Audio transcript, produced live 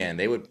man,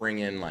 they would bring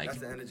in like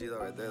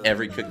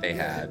every cook they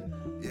had,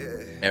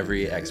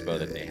 every expo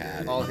that they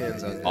had. All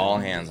hands on deck. All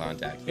hands on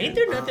deck. Ain't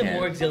there nothing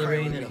more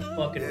exhilarating than a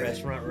fucking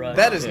restaurant rush?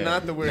 That is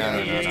not the word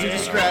I used to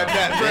describe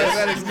that, bro.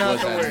 That is not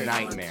the word.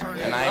 Nightmare.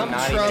 And I'm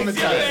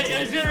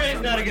traumatized. Exhilarating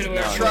is not a good word.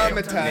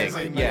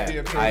 Traumatizing.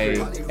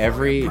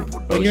 Every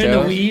when you're in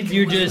the weeds,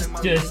 you're just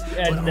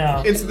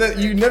no. It's that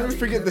you never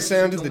forget the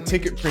sound of the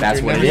ticket printer.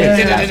 That's what it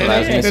is. That's what I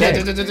was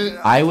gonna say.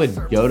 I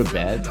would go to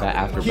bed that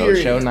after boat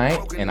show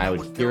night, and I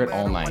would hear it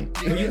all night.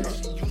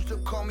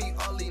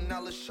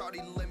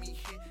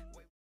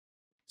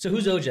 So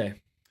who's OJ?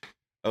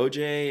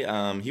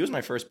 OJ, he was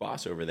my first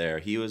boss over there.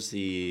 He was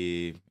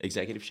the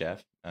executive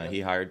chef.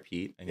 He hired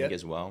Pete, I think,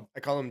 as well. I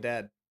call him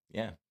Dad.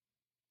 Yeah,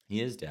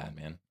 he is Dad,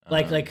 man.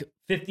 Like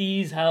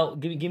 50s. How?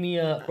 Give me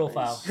a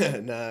profile.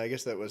 Nah, I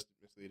guess that was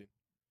misleading.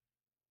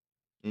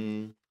 I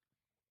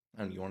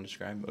don't know, you want to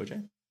describe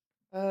OJ?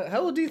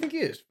 How old do you think he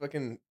is?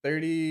 Fucking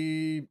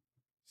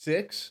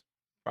 36?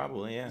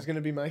 Probably, yeah. He's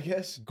gonna be my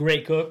guess.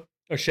 Great cook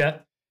or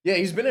chef? Yeah,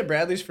 he's been at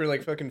Bradley's for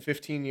like fucking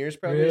 15 years,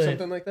 probably, or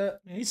something like that.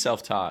 He's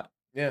self-taught.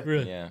 Yeah,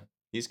 really. Yeah,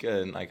 he's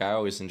good. Like I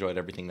always enjoyed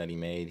everything that he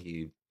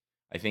made.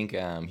 I think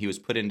he was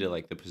put into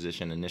like the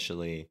position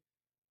initially,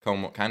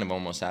 kind of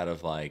almost out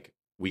of like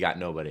we got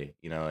nobody,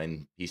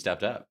 and he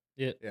stepped up.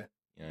 Yeah.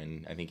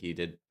 And I think he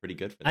did pretty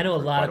good for them. I know a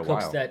lot of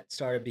cooks while. that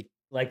started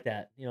like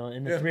that.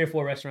 In the 3 or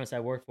 4 restaurants I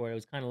worked for, it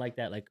was kind of like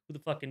that. Like who the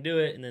fuck can do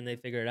it, and then they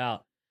figure it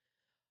out.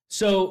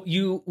 So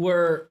you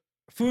were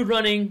food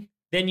running,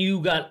 then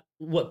you got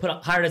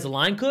hired as a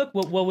line cook.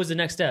 What was the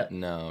next step?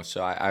 No,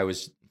 so I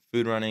was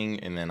food running,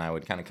 and then I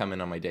would kind of come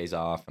in on my days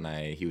off,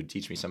 and he would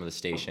teach me some of the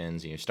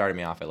stations. Started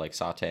me off at like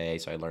saute,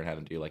 so I learned how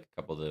to do like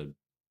a couple of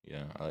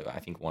the, I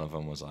think one of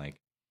them was like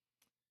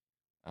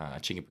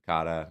chicken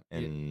piccata,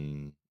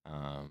 and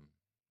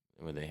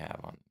what would they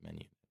have on the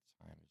menu at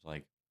the time? It was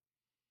like,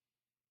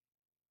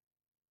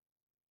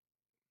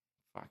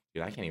 fuck,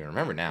 dude, I can't even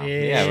remember now.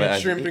 Yeah,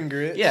 shrimp and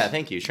grits. Yeah,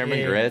 thank you, shrimp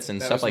and grits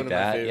and stuff like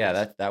that.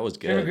 Yeah, that was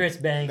good. Shrimp and grits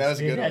bangs. That was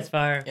good. That's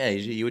fire. Yeah,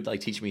 you would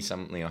like teach me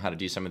some, how to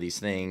do some of these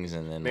things,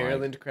 and then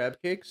Maryland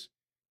crab cakes.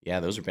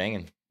 Yeah, those are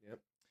banging. Yep.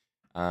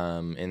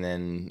 And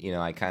then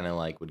I kind of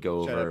like would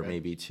go over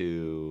maybe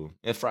to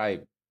the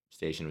fry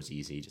station was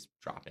easy, just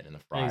drop it in the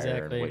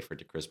fryer and wait for it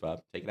to crisp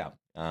up, take it out.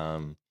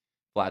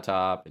 Flat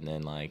top, and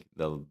then like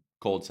the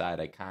cold side,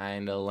 I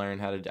kind of learned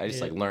how to. I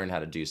just like learned how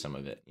to do some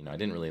of it. I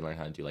didn't really learn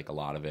how to do like a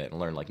lot of it, and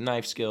learn like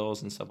knife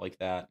skills and stuff like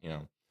that.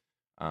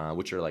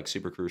 Which are like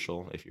super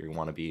crucial if you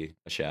want to be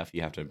a chef.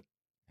 You have to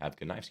have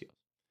good knife skills.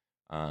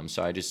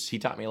 So he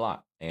taught me a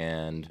lot,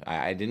 and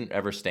I didn't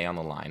ever stay on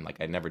the line. Like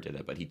I never did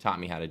it, but he taught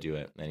me how to do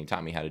it, and he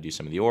taught me how to do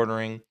some of the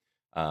ordering.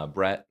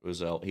 Brett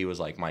was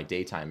like my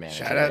daytime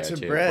manager. Shout out to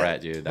Brett.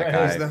 Brett, dude. That Brett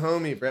guy was the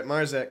homie, Brett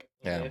Marzek.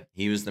 Yeah,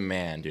 he was the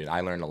man, dude.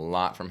 I learned a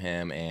lot from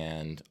him,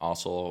 and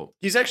also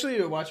he's actually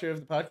a watcher of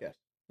the podcast.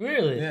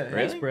 Really? Yeah.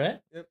 Thanks,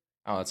 Brett. Yep.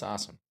 Oh, that's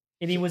awesome.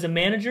 And he was a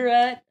manager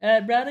at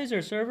Bradley's,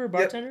 or server,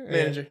 bartender? Yep,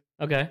 manager.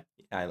 Okay.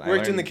 I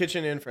worked in the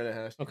kitchen and front of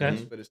house. Okay.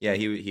 Mm-hmm. Yeah,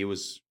 he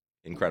was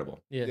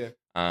incredible. Yeah.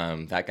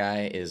 That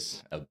guy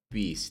is a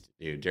beast,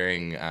 dude.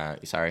 During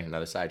sorry,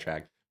 another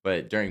sidetrack,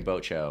 but during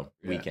boat show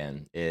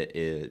weekend,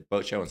 it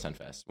boat show and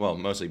Sunfest. Well,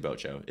 mostly boat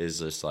show is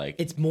just like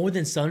it's more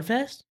than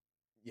Sunfest.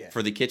 Yeah.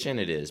 For the kitchen,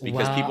 it is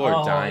because people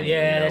are dying.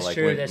 Yeah, that's like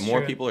true. when That's more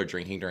true. people are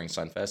drinking during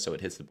Sunfest, so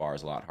it hits the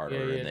bars a lot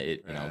harder. Yeah.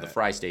 And the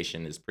fry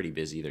station is pretty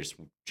busy. There's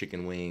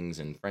chicken wings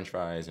and French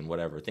fries and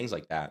whatever things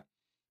like that.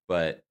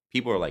 But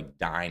people are like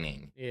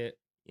dining. Yeah.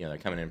 They're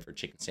coming in for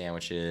chicken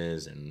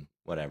sandwiches and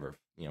whatever.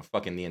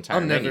 Fucking the entire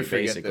I'll menu. never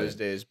forget basically. those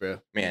days, bro.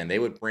 Man, they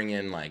would bring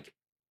in like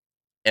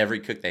every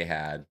cook they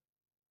had.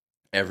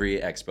 Every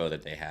expo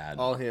that they had.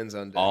 All hands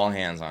on deck. All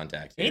hands on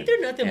deck. Dude. Ain't there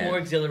nothing more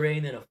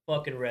exhilarating than a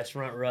fucking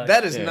restaurant rush?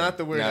 That is not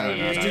the word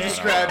I used to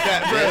describe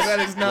that, bro. That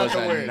is not the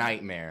word.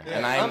 Nightmare. Yeah,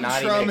 And I'm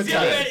not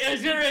traumatized. even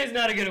Exhilarating is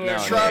not a good word.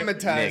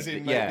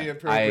 Traumatizing might be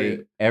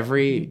appropriate.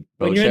 Every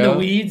when you're in the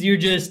weeds, you're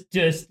just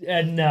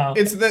no.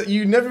 It's that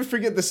you never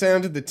forget the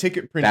sound of the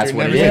ticket printer. That's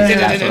what it is.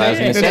 That's what I was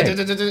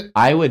gonna say.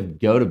 I would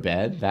go to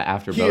bed that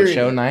after boat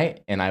show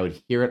night, and I would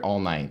hear it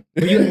all night.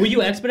 Were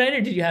you expedited,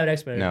 or did you have it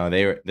expedited? No,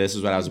 this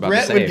is what I was about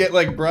Brett to say. would get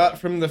like brought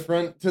from the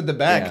front to the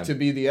back to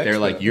be the expert. They're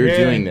like, you're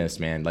doing this,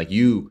 man. Like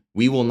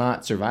we will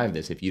not survive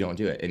this if you don't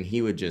do it. And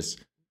he would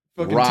just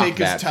fucking rock take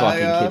his that tie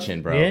fucking off.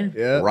 kitchen, bro.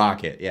 Yeah.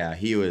 Rock it. Yeah,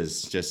 he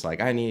was just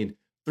like, I need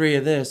 3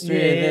 of this, 3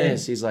 of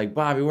this. He's like,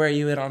 Bobby, where are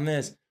you at on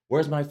this?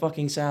 Where's my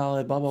fucking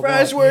salad? Blah, blah, blah.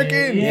 Fries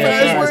working.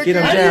 Yeah, Fries working.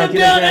 Get him I down.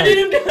 need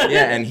him down.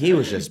 Yeah, and he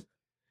was just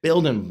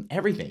building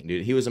everything,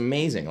 dude. He was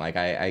amazing. Like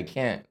I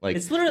can't like.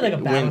 It's literally like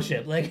a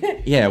battleship. Like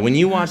yeah, when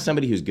you watch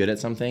somebody who's good at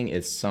something,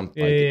 it's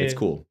it's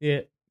cool.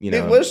 Yeah.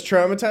 It was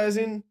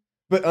traumatizing,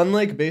 but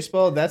unlike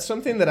baseball, that's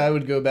something that I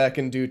would go back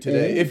and do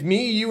today. If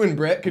me, you, and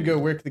Brett could go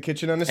work the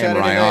kitchen on a Saturday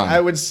night, I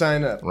would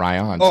sign up.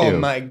 Ryan, too. Oh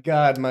my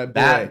God, my boy.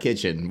 That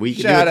kitchen. We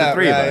could Shout do it, the out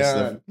 3 of Ryan.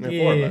 us. The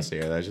 4 of us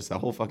here. That's just the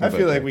whole fucking I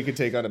feel boat like there. we could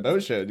take on a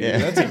boat show, dude.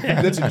 Yeah.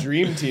 That's a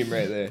dream team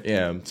right there.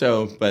 Yeah.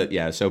 So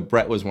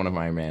Brett was one of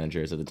my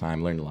managers at the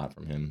time. Learned a lot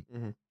from him.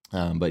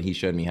 But he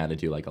showed me how to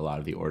do like a lot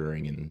of the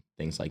ordering and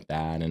things like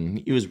that. And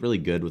he was really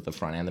good with the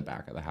front and the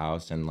back of the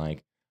house. And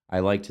like, I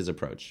liked his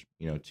approach,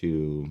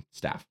 to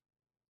staff,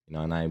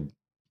 and I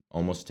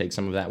almost take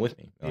some of that with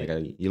me.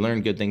 Like you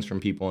learn good things from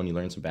people and you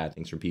learn some bad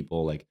things from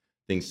people, like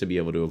things to be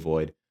able to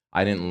avoid.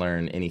 I didn't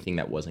learn anything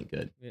that wasn't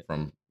good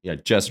from,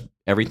 just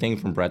everything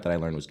from Brett that I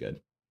learned was good.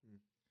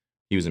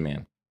 He was a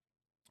man.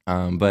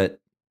 But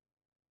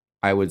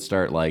I would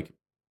start like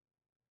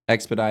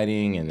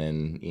expediting and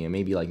then,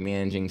 maybe like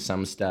managing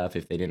some stuff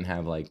if they didn't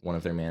have like one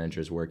of their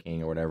managers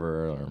working or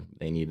whatever, or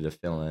they needed to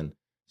fill in.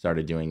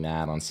 Started doing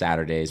that on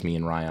Saturdays. Me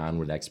and Ryan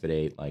would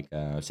expedite like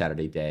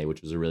Saturday day,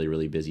 which was a really,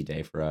 really busy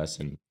day for us.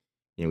 And,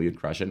 we would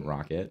crush it and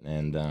rock it.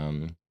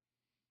 And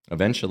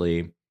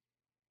eventually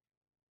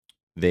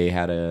they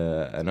had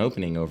an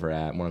opening over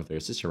at one of their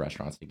sister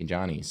restaurants, Nick and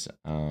Johnny's.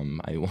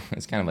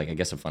 It's kind of like, I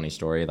guess, a funny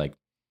story. Like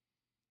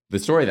the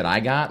story that I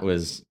got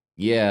was,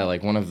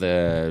 like one of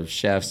the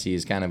chefs,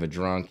 he's kind of a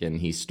drunk and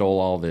he stole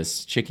all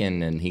this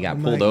chicken and he got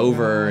pulled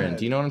over. And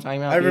do you know what I'm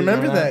talking about? I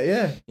remember that.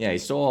 Yeah. Yeah. He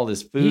stole all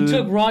this food. He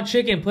took raw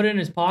chicken, put it in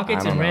his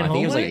pockets and ran home. I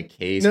think it was like a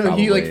case. No,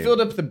 probably. He like filled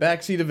up the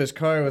backseat of his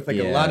car with like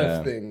a lot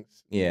of things.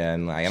 Yeah.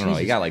 And like, I don't know.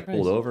 He got like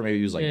pulled over. Maybe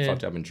he was like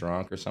fucked up and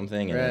drunk or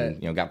something. And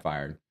then, got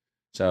fired.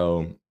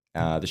 So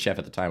the chef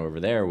at the time over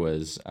there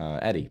was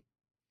Eddie.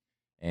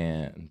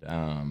 And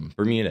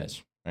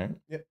Bermudez. Right?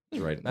 Yep.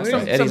 That's right. That's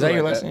right. Eddie, is that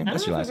your last name?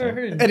 That's your last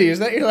name. Eddie, is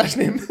that your last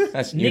name?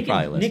 That's you're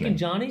probably listening. Nick and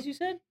Johnny's, you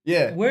said?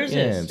 Yeah. Where is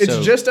this? It's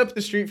just up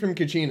the street from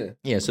Kachina.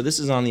 Yeah, so this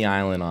is on the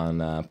island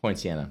on Point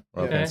Siena,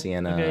 Point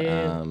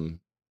Siena,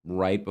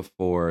 right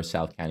before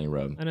South County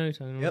Road. I know you're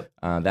talking about.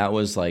 Yep. That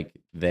was like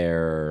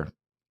their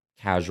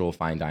casual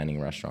fine dining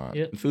restaurant.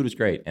 Yep. The food was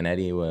great, and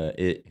Eddie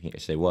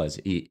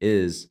he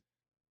is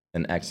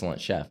an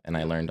excellent chef, and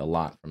I learned a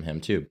lot from him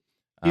too.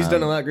 He's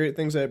done a lot of great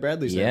things at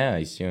Bradley's. Yeah,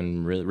 he's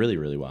doing really, really,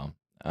 really well.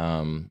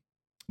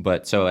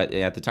 But so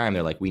at the time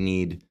they're like, we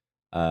need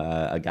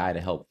a guy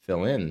to help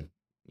fill in,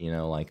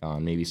 like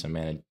on maybe some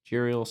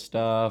managerial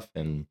stuff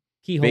and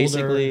key holder.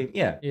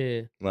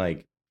 Basically,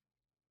 like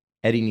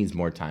Eddie needs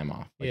more time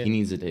off. Like he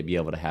needs to be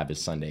able to have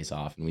his Sundays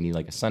off, and we need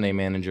like a Sunday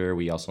manager.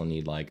 We also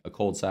need like a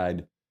cold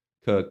side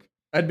cook.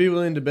 I'd be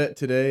willing to bet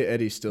today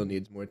Eddie still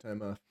needs more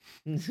time off.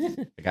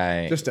 The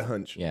guy, just a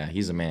hunch. Yeah,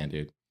 he's a man,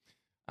 dude.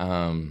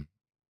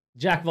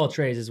 Jack of all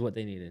trades is what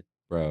they needed,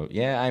 bro.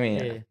 Yeah, I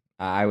mean.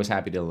 I was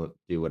happy to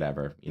do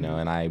whatever,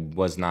 and I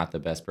was not the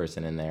best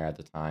person in there at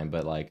the time,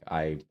 but like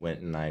I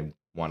went and I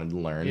wanted to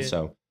learn. Yeah.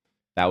 So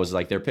that was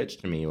like their pitch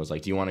to me. It was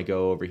like, do you want to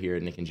go over here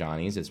at Nick and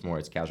Johnny's? It's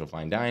casual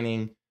fine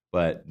dining,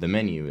 but the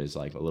menu is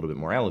like a little bit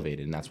more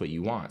elevated, and that's what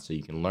you want. So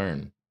you can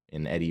learn.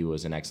 And Eddie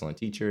was an excellent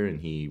teacher,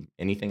 and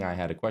anything I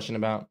had a question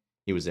about,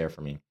 he was there for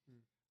me.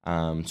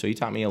 So he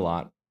taught me a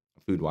lot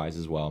food wise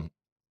as well.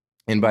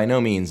 And by no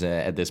means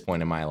at this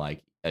point am I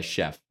like a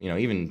chef,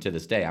 even to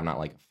this day, I'm not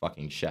like a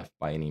fucking chef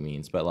by any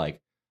means, but like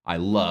I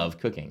love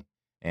cooking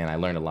and I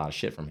learned a lot of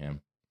shit from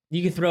him.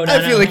 You can throw down.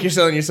 I feel like you're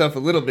selling yourself a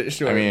little bit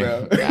short,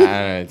 bro.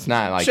 It's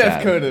not like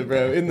Chef Cota,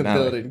 bro, in the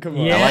building. Come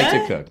on. Yeah? I like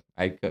to cook.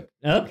 I cook.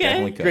 Okay.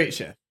 Definitely cook. Great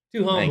chef.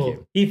 Too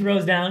humble. He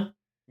throws down.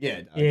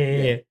 Yeah.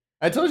 Yeah.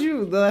 I told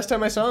you the last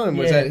time I saw him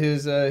was at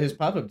his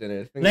pop-up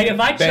dinner. Like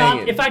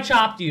if I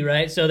chopped you,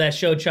 right? So that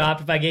show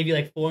Chopped, if I gave you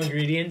like 4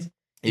 ingredients.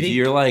 If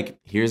you're like,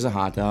 here's a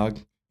hot dog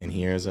and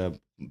here's a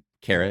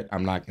carrot,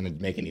 I'm not going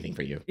to make anything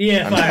for you.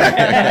 Yeah,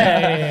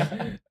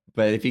 fire.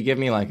 But if you give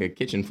me like a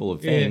kitchen full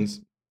of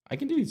things, I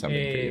can do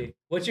something for you.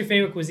 What's your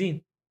favorite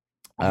cuisine?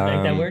 You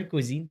like that word,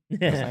 cuisine?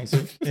 That's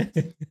nice.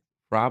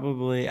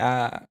 Probably,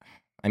 I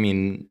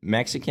mean,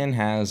 Mexican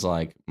has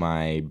like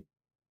my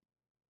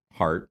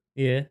heart.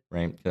 Yeah.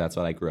 Right? That's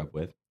what I grew up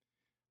with.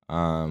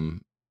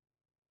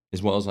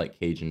 As well as like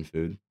Cajun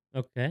food.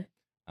 Okay.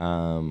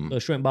 So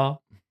shrimp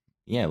ball.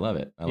 Yeah, I love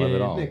it. I love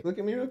it all. Nick, look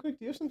at me real quick.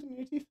 Do you have something in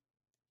your teeth?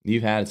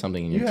 You've had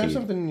something in your teeth. You have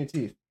something in your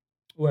teeth.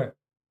 Where?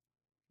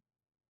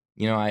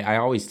 I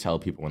always tell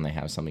people when they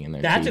have something in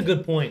their teeth. That's a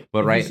good point.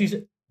 But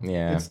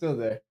yeah. It's still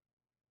there.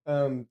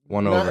 One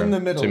not over. in the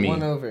middle, to me.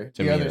 one over. To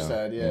the me, other though.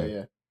 side,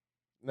 yeah.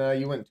 No,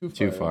 you went too far.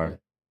 Too far.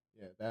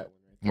 Yeah, that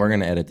one. We're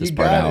going to edit this you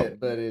part got out. It,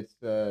 but it's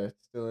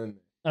still in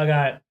there. I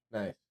got it.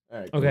 Nice. All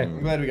right. Okay. Cool.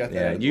 I'm glad we got that.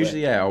 Yeah, out of the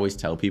usually way. I always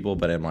tell people,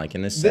 but I'm like,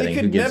 in this setting, they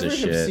who could gives never a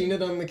shit? have seen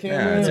it on the camera.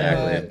 Yeah,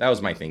 exactly. That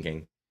was my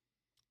thinking.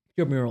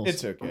 Your murals.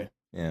 It's okay.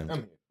 Yeah. I'm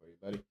here for you,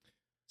 buddy.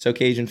 So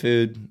Cajun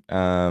food,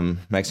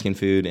 Mexican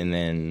food, and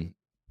then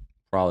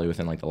probably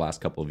within like the last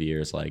couple of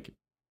years, like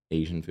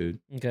Asian food.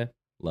 Okay.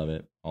 Love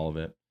it. All of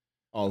it.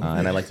 All of it.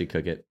 And I like to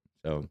cook it.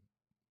 So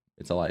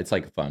it's a lot. It's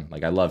like fun.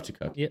 Like I love to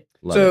cook. Yep.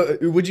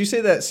 Would you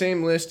say that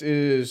same list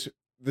is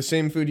the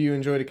same food you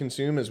enjoy to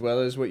consume as well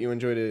as what you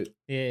enjoy to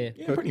Yeah,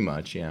 pretty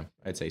much. Yeah,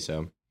 I'd say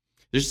so.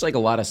 There's just like a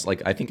lot of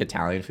like, I think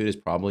Italian food is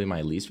probably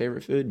my least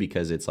favorite food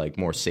because it's like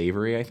more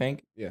savory, I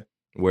think. Yeah.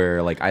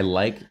 Where like I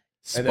like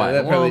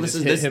spice. This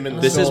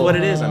is soul. what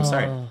it is. I'm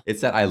sorry.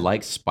 It's that I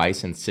like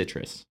spice and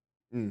citrus.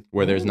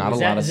 Where there's not a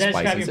lot of spice and citrus.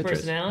 Does that describe your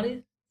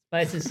personality?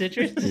 Spice and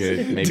citrus?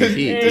 Maybe Does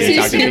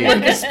he seem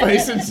like a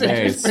spice and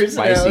citrus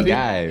personality? Spicy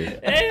guy.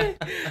 Hey,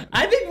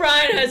 I think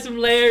Ryan has some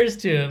layers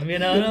to him, you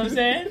know what I'm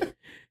saying?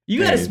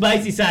 You got a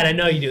spicy side, I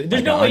know you do.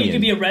 There's like no way onion. you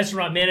can be a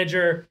restaurant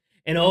manager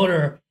and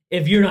owner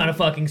if you're not a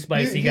fucking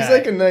spicy guy. He's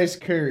like a nice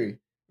curry.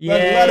 Yeah,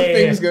 a lot of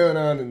things going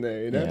on in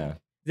there, you know? Yeah. Does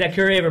that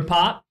curry ever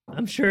pop?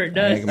 I'm sure it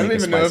does. I don't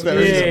even know if that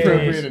was Yeah. an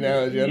appropriate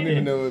analogy. I don't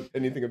even know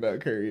anything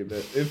about curry, but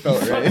it felt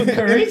Fuck right. with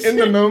curries? In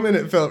the moment,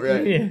 it felt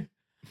right. Yeah.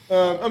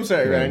 I'm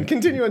sorry, Ryan.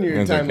 Continue on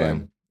your That's timeline.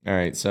 okay. All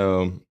right,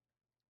 so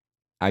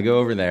I go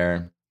over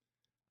there.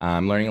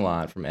 I'm learning a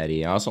lot from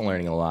Eddie. I'm also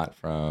learning a lot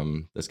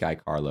from this guy,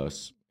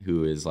 Carlos,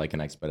 who is like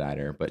an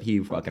expediter, but he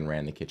fucking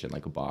ran the kitchen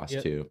like a boss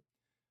too.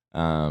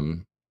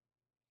 And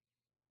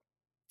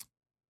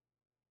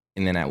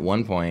then at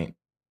one point,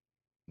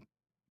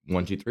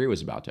 123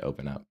 was about to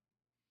open up.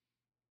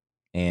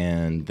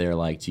 And they're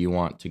like, do you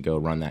want to go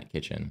run that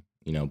kitchen?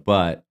 You know,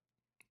 but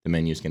the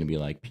menu's going to be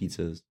like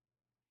pizzas,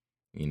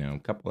 you know, a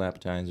couple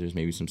appetizers,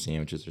 maybe some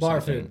sandwiches or Bar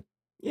something. food.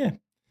 Yeah.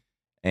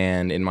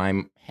 And in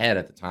my head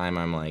at the time,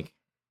 I'm like,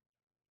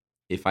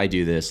 if I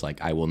do this, like,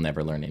 I will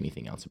never learn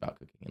anything else about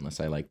cooking unless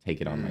I like take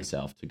it on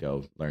myself to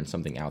go learn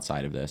something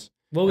outside of this.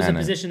 What was the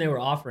position they were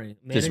offering?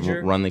 Manager?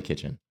 Just run the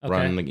kitchen. Okay.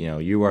 Run the, you know,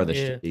 you are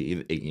the,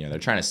 you know, they're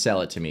trying to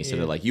sell it to me. So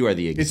they're like, you are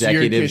the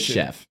executive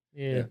chef.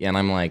 Yeah. And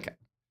I'm like,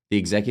 the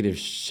executive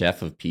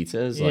chef of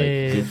pizzas?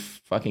 Like, who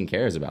fucking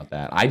cares about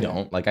that? I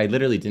don't. Like, I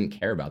literally didn't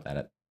care about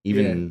that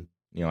even,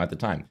 you know, at the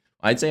time.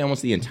 I'd say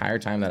almost the entire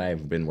time that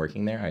I've been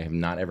working there, I have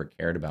not ever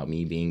cared about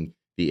me being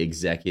the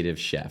executive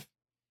chef.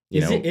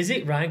 Is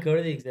it Ryan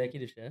Cota, the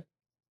executive chef?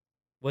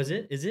 Was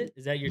it? Is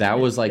that your? That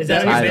was like the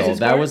title.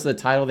 That was the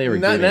title they were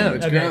giving. Not now.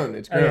 It's grown.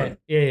 It's grown.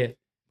 Yeah.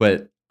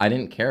 But I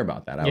didn't care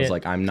about that. I was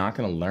like, I'm not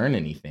going to learn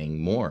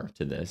anything more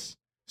to this.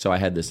 So I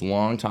had this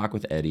long talk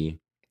with Eddie,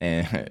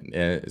 and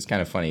it's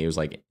kind of funny. It was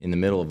like in the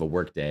middle of a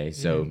work day,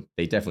 so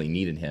they definitely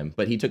needed him.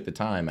 But he took the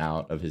time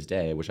out of his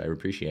day, which I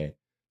appreciate,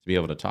 to be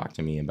able to talk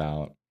to me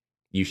about,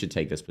 you should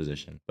take this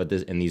position. But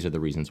these are the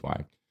reasons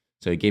why.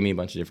 So he gave me a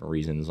bunch of different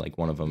reasons, like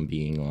one of them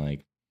being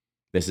like,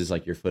 this is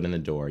like your foot in the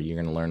door. You're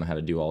going to learn how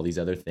to do all these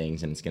other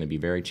things, and it's going to be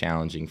very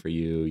challenging for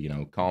you. You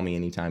know, call me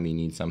anytime you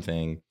need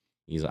something.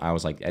 I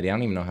was like, Eddie, I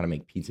don't even know how to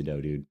make pizza dough,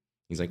 dude.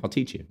 He's like, I'll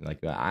teach you.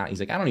 He's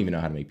like, I don't even know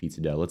how to make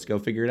pizza dough. Let's go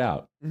figure it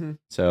out. Mm-hmm.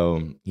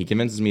 So he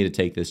convinces me to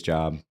take this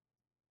job.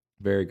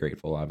 Very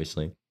grateful,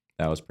 obviously.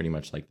 That was pretty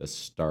much like the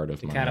start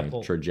of my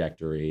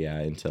trajectory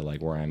into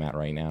like where I'm at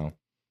right now.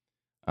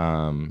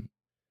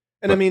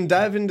 I mean,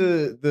 dive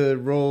into the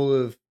role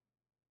of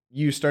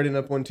you starting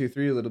up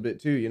 123 a little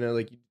bit too. You know,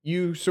 like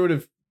you sort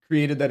of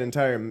created that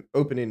entire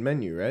opening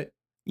menu, right?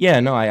 Yeah,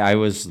 no, I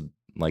was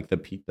like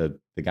the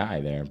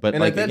guy there. But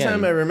and like, at that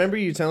time, I remember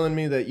you telling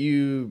me that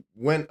you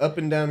went up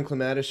and down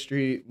Clematis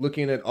Street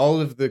looking at all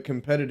of the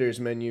competitors'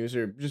 menus,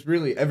 or just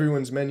really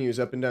everyone's menus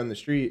up and down the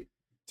street,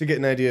 to get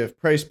an idea of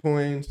price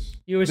points,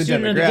 you were the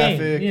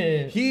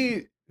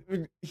demographic.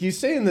 He's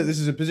saying that this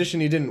is a position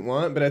he didn't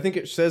want, but I think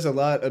it says a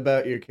lot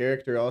about your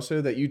character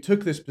also, that you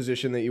took this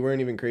position that you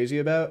weren't even crazy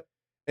about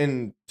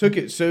and took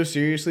it so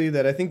seriously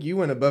that I think you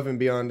went above and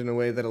beyond in a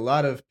way that a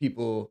lot of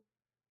people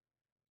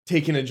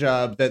taking a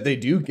job that they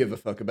do give a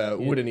fuck about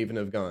wouldn't even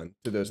have gone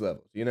to those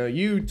levels. You know,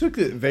 you took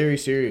it very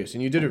serious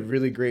and you did a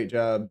really great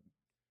job,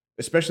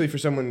 especially for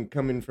someone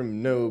coming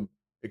from no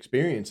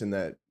experience in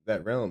that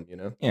realm, you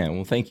know? Yeah,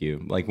 well, thank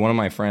you. Like one of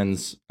my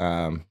friends,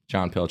 John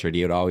Pilchard,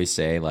 he would always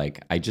say, like,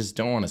 I just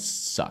don't want to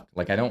suck.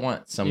 Like, I don't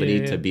want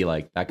somebody to be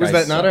like, that guy Was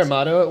that sucks. not our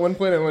motto at one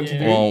point at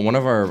 123? Well, one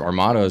of our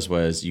mottos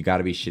was, you got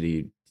to be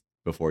shitty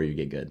before you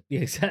get good.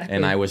 Yeah, exactly.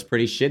 And I was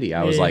pretty shitty.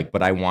 I was like,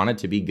 but I wanted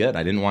to be good.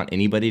 I didn't want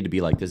anybody to be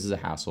like, this is a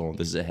hassle,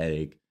 this is a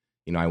headache.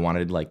 You know, I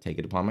wanted to like take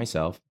it upon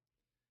myself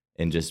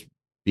and just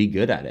be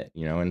good at it,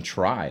 you know, and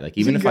try. Like,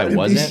 even if I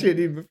wasn't,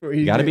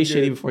 you gotta be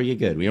shitty before you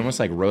get good. We almost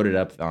like wrote it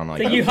up on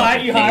like, so you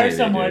hire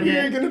someone.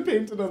 You're gonna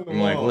paint it on the wall. I'm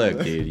like,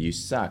 look, dude, you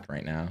suck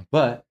right now,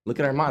 but look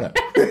at our motto.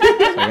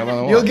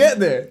 You'll get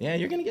there. Yeah,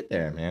 you're gonna get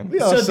there, man.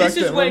 So this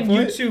is when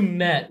you two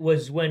met,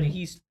 was when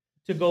he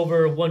took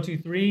over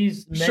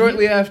 123's menu?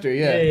 Shortly after,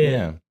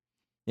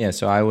 yeah.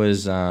 So I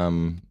was, you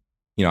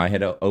know, I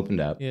had opened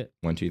up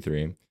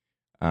 123,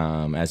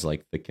 as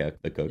like the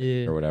cook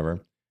or whatever.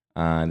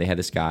 They had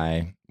this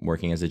guy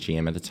working as a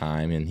GM at the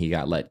time, and he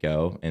got let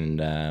go.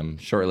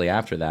 And shortly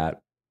after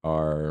that,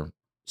 our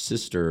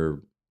sister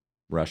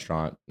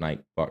restaurant,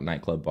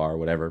 nightclub bar,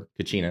 whatever,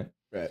 Kachina.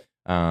 Right.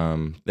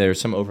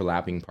 There's some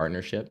overlapping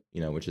partnership,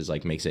 you know, which is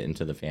like makes it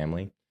into the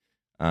family.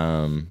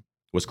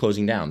 Was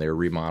closing down. They were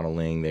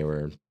remodeling. They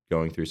were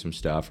going through some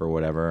stuff or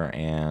whatever,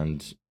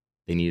 and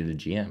they needed a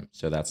GM.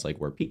 So that's like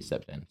where Pete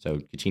stepped in. So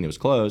Kachina was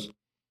closed.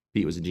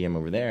 Pete was a GM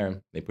over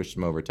there. They pushed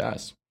him over to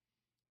us.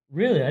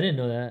 Really? I didn't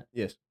know that.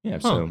 Yes. Yeah.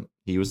 So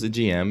he was the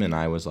GM, and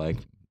I was like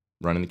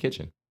running the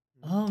kitchen.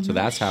 Oh, so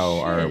that's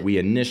how we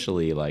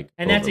initially like.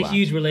 And that's a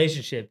huge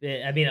relationship.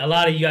 I mean, a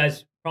lot of you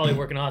guys probably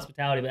work in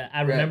hospitality, but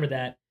I remember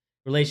that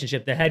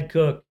relationship. The head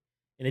cook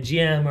and the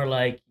GM are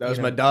like. That was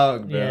my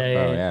dog, bro.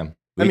 Oh yeah.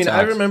 I mean,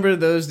 I remember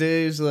those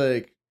days.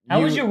 Like,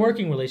 how was your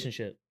working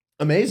relationship?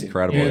 amazing.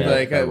 Incredible. Dude, yeah,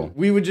 like incredible.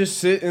 we would just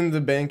sit in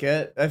the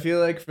banquette, I feel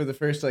like, for the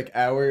first like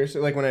hour. So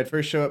like when I'd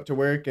first show up to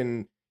work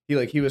and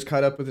he was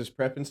caught up with his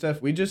prep and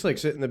stuff, we'd just like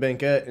sit in the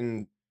banquette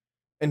and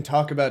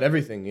talk about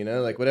everything,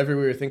 like whatever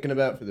we were thinking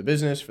about for the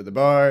business, for the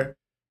bar,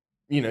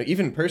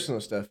 even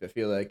personal stuff, I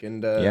feel like.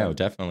 And yeah, it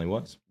definitely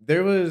was.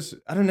 There was,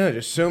 I don't know,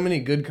 just so many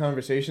good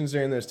conversations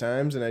during those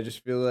times. And I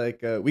just feel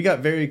like we got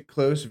very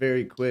close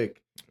very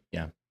quick.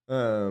 Yeah.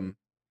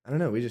 I don't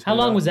know. We just How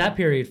long was that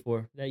period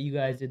for that you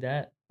guys did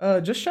that?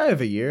 Just shy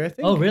of a year, I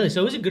think. Oh, really?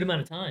 So it was a good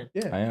amount of time.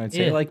 Yeah. I'd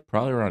say like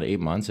probably around 8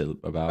 months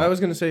about. I was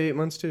going to say 8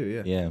 months too,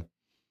 yeah. Yeah.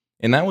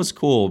 And that was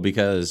cool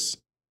because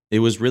it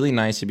was really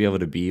nice to be able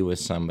to be with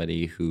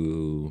somebody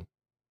who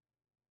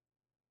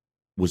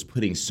was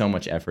putting so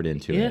much effort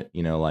into it.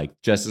 Like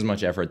just as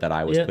much effort that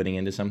I was putting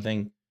into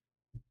something.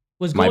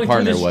 Was going my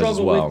partner through the was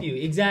struggle as well. with you.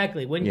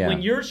 Exactly.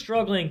 When you're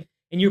struggling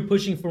and you're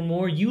pushing for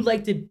more, you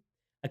like to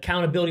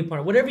accountability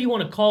partner, whatever you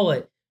want to call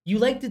it. You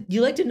like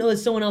to know that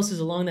someone else is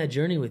along that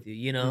journey with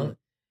you, Mm-hmm.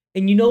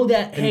 And you know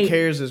that and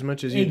cares as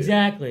much as you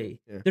exactly.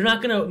 do. Yeah. They're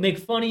not gonna make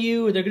fun of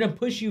you, or they're gonna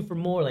push you for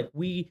more. Like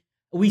we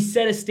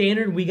set a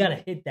standard, we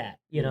gotta hit that,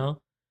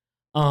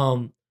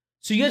 So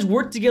you guys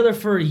worked together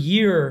for a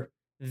year.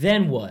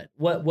 Then what?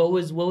 What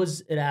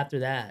was it after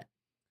that?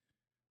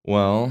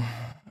 Well,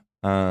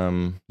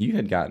 you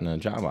had gotten a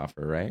job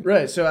offer, right?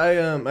 Right. So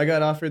I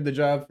got offered the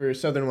job for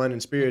Southern Wine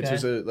and Spirits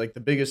as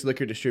the biggest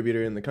liquor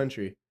distributor in the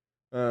country.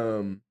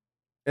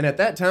 And at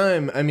that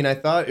time, I mean, I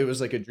thought it was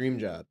like a dream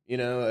job.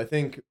 I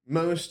think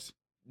most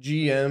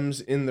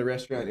GMs in the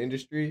restaurant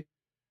industry,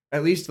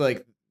 at least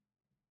like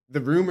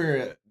the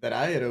rumor that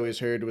I had always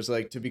heard was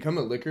like to become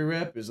a liquor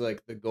rep is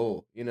like the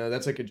goal.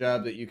 That's like a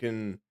job that you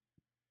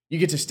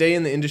get to stay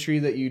in the industry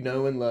that you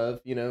know and love,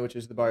 which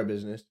is the bar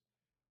business.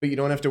 But you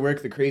don't have to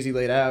work the crazy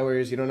late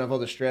hours. You don't have all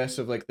the stress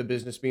of like the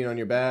business being on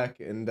your back.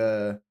 And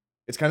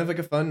it's kind of like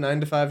a fun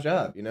 9-to-5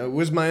 job. It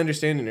was my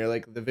understanding, or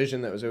like the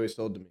vision that was always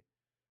sold to me.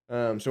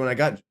 So when I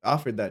got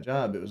offered that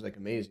job, it was like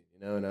amazing,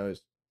 and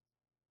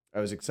I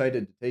was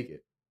excited to take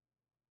it.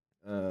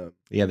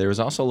 Yeah, there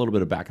was also a little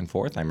bit of back and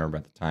forth, I remember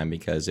at the time,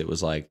 because it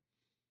was like,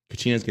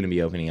 Cucina's going to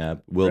be opening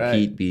up. Will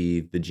Pete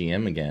be the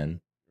GM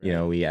again?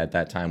 Right. At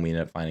that time, we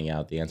ended up finding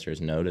out the answer is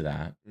no to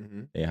that.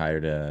 Mm-hmm.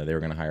 They were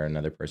going to hire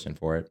another person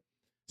for it.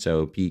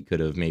 So Pete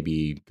could have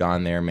maybe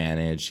gone there,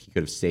 managed. He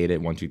could have stayed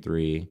at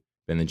 1-2-3,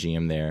 been the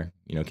GM there,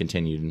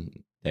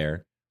 continued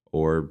there,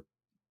 or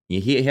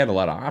he had a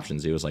lot of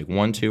options. It was like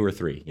 1, 2, or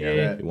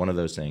 3. One of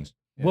those things.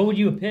 What would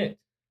you have picked?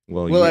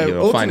 Well,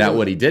 you'll find out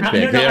what he did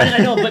pick. I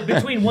know, but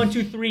between 1,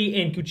 2,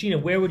 3 and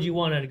Cucina, where would you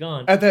want to have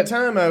gone? At that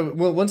time,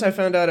 once I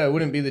found out I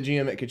wouldn't be the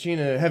GM at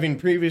Cucina, having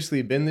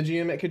previously been the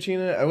GM at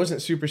Cucina, I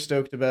wasn't super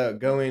stoked about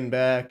going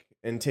back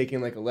and taking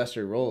like a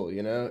lesser role,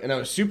 And I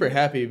was super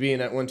happy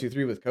being at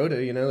 1-2-3 with Cota,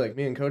 like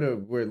me and Cota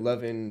were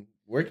loving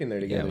working there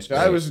together.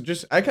 Yeah,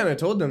 so I kind of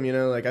told them,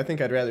 like I think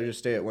I'd rather just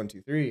stay at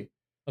 1-2-3.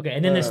 Okay,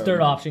 and then this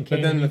third option came.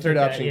 But then the third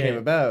option came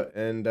about,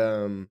 and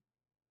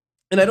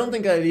I don't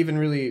think I'd even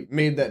really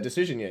made that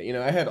decision yet.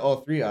 I had all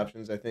 3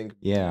 options, I think,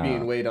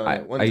 being weighed on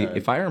at one time.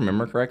 If I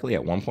remember correctly,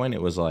 at one point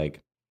it was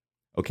like,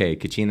 okay,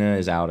 Cucina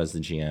is out as the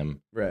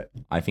GM. Right.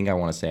 I think I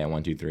want to stay at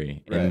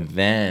 1-2-3. Right. And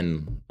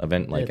then,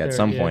 at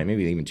some point,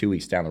 maybe even 2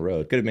 weeks down the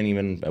road, could have been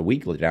even a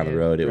week down the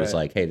road, it was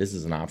like, hey, this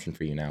is an option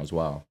for you now as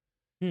well.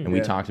 And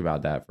we talked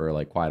about that for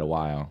like quite a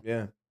while.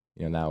 Yeah.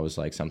 That was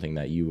like something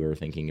that you were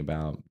thinking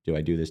about. Do I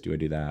do this? Do I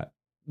do that?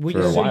 So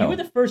you were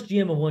the first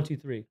GM of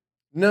 1-2-3.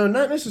 No,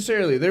 not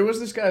necessarily. There was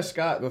this guy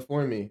Scott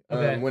before me.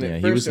 Okay. When it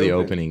he first was the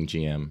opened. opening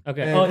GM.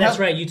 Okay. And that's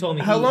right. You told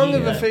me. How long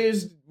of a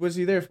phase was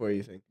he there for,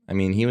 you think? I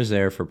mean, he was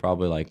there for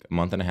probably like a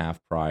month and a half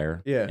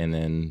prior. Yeah. And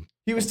then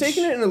he was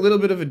taking it in a little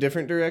bit of a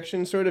different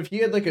direction, sort of. He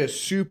had like a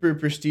super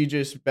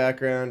prestigious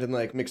background in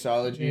like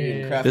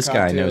mixology and craft This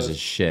cocktails. guy knows his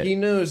shit. He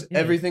knows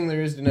everything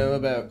there is to know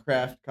about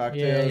craft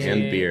cocktails.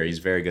 And beer. He's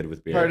very good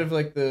with beer. Part of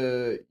like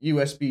the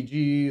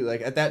USBG.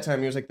 Like at that time,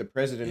 he was like the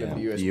president of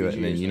the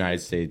USBG. The United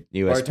States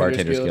U.S.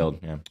 Bartenders Guild.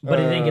 Yeah. But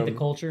he didn't get the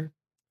culture?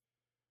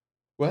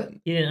 What?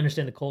 He didn't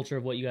understand the culture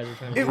of what you guys were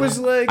trying to do? It was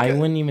like... I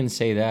wouldn't even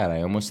say that.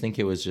 I almost think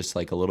it was just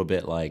like a little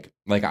bit like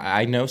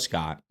I know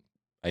Scott,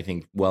 I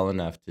think, well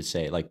enough to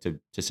say, like, to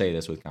say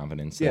this with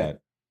confidence, that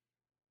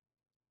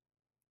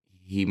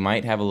he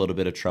might have a little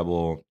bit of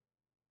trouble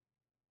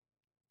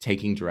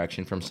taking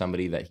direction from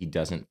somebody that he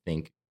doesn't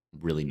think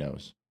really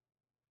knows.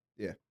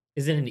 Yeah.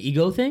 Is it an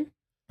ego thing?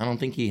 I don't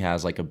think he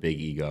has like a big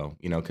ego,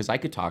 because I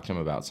could talk to him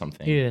about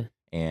something. Yeah.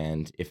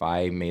 And if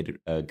I made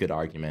a good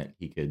argument,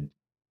 he could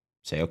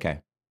say,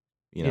 okay,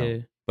 Yeah.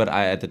 But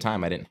at the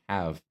time, I didn't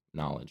have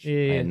knowledge.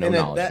 Yeah. I had no and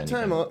knowledge. At that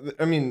time,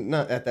 I mean,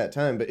 not at that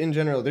time, but in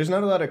general, there's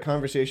not a lot of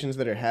conversations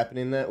that are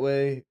happening that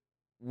way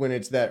when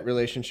it's that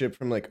relationship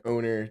from like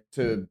owner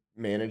to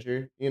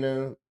manager,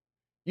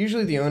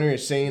 Usually the owner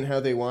is saying how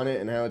they want it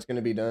and how it's going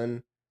to be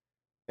done.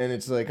 And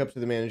it's like up to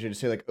the manager to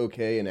say like,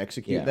 okay, and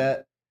execute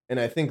that. And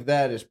I think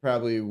that is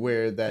probably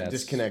where that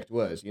disconnect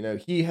was.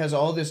 He has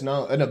all this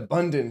knowledge, an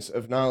abundance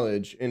of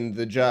knowledge in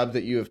the job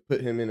that you have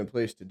put him in a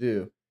place to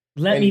do.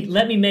 Let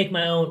me make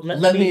my own.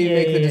 Let me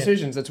make the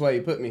decisions. That's why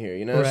you put me here,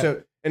 you know? Correct.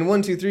 So, and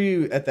 1, 2,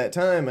 3 at that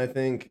time, I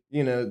think,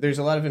 you know, there's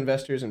a lot of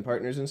investors and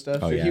partners and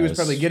stuff. So he was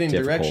probably getting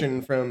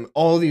direction from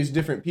all these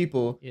different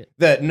people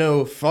that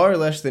know far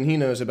less than he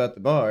knows about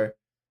the bar.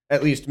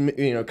 At least,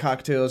 you know,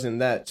 cocktails in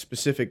that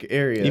specific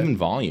area. Even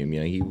volume, you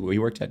know, he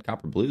worked at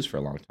Copper Blues for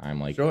a long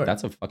time. Like,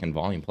 that's a fucking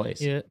volume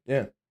place.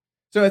 Yeah.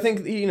 So I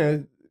think, you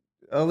know,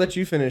 I'll let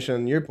you finish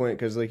on your point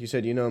because, like you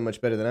said, you know him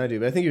much better than I do.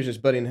 But I think he was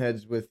just butting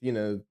heads with, you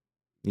know,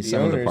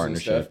 some of the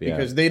partnership,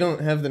 because they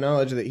don't have the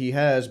knowledge that he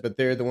has, but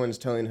they're the ones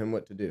telling him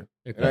what to do.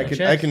 And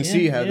I can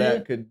see how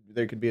there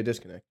could be a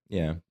disconnect.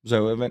 Yeah.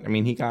 So I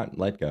mean, he got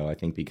let go, I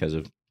think, because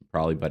of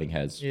probably butting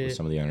heads with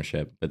some of the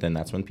ownership. But then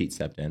that's when Pete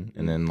stepped in,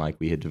 and then like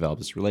we had developed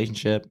this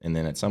relationship, and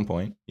then at some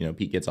point, you know,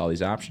 Pete gets all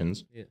these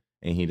options,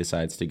 and he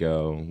decides to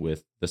go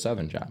with the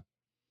Southern job.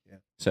 Yeah.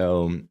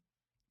 So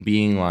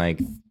being like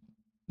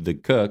the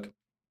cook,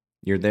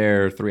 you're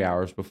there 3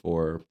 hours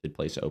before the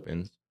place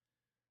opens.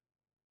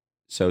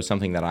 So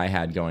something that I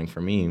had going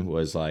for me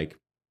was like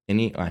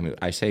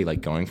I say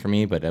like going for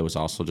me, but it was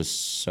also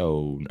just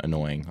so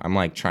annoying. I'm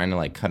like trying to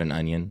like cut an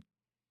onion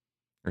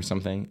or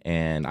something,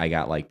 and I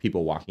got like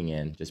people walking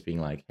in just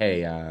being like,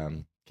 hey,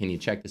 can you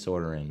check this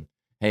order in?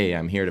 Hey,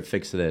 I'm here to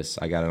fix this.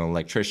 I got an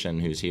electrician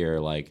who's here,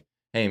 like,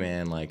 hey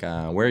man, like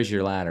where's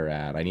your ladder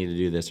at? I need to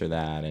do this or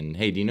that. And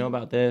hey, do you know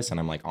about this? And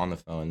I'm like on the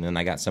phone. And then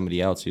I got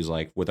somebody else who's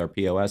like with our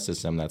POS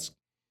system that's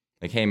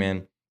like, hey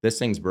man, this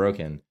thing's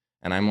broken.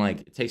 And I'm like,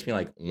 it takes me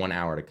like 1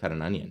 hour to cut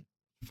an onion.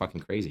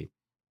 Fucking crazy.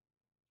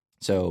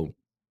 So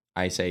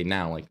I say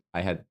now, like I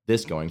had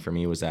this going for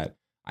me was that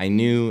I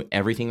knew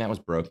everything that was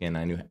broken.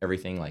 I knew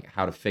everything like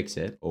how to fix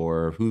it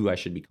or who I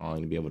should be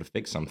calling to be able to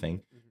fix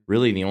something.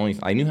 Really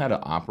I knew how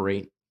to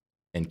operate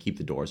and keep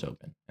the doors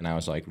open. And I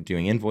was like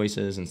doing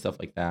invoices and stuff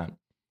like that,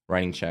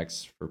 writing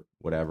checks for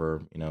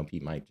whatever, you know,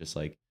 Pete might just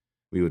like,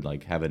 we would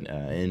like have an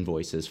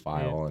invoices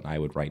file and I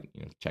would write,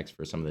 you know, checks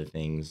for some of the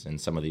things,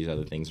 and some of these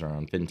other things are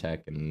on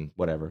fintech and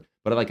whatever.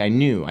 But like I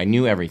knew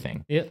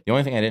everything. The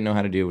only thing I didn't know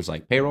how to do was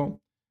like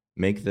payroll,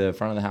 make the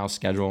front of the house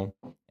schedule,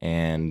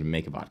 and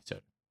make a vodka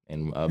soda,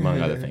 and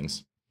among other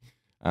things.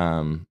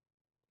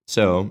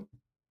 So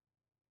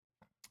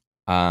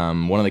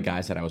one of the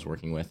guys that I was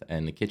working with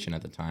in the kitchen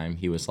at the time,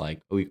 he was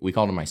like, we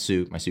called him my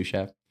sous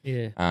chef.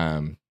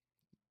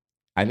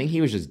 I think he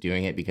was just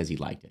doing it because he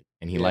liked it,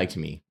 and he liked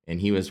me, and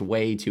he was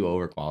way too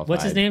overqualified.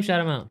 What's his name? Shout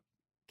him out.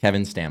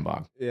 Kevin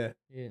Stambog.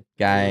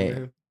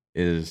 Guy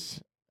is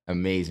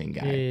amazing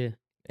guy.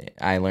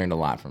 I learned a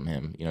lot from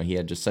him. You know, he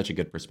had just such a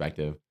good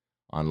perspective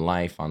on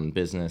life, on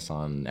business,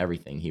 on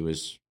everything. He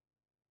was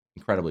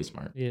incredibly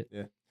smart.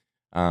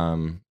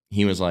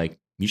 He was like,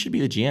 you should be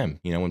the GM.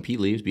 You know, when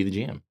Pete leaves, be the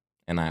GM.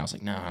 And I was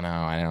like, no,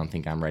 I don't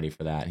think I'm ready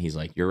for that. He's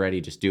like, you're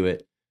ready, just do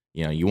it.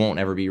 You know, you won't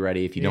ever be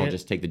ready if you don't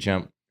just take the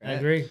jump. I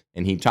agree.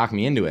 And he talked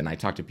me into it, and I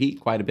talked to Pete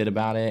quite a bit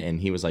about it, and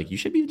he was like, you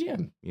should be the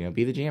GM. You know,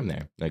 be the GM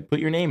there. Like, put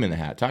your name in the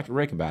hat. Talk to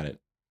Rick about it.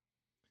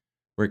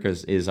 Rick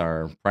is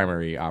our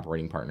primary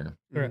operating partner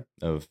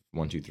of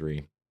 1, 2,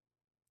 3.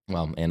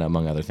 Well, and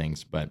among other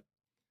things, but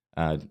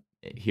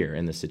here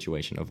in this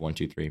situation of 1,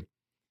 2, 3.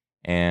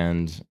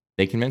 And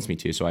they convinced me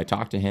to. So I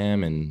talked to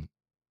him, and,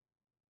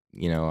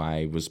 you know,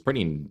 I was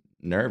pretty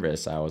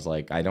nervous. I was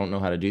like, I don't know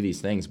how to do these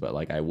things, but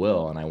like I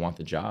will, and I want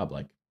the job.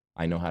 Like,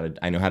 I know how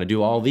to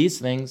do all these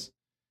things,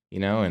 you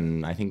know,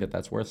 and I think that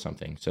that's worth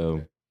something.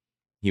 So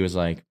he was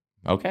like,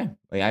 okay.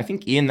 Like, I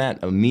think in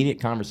that immediate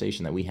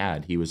conversation that we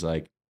had, he was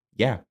like,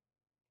 yeah,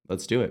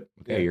 let's do it.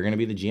 Okay, you're going to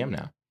be the GM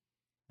now.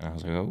 And I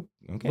was like, oh,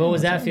 okay. What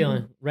was that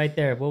feeling right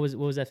there? What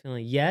was that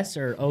feeling? Yes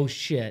or oh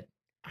shit?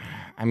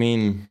 I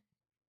mean,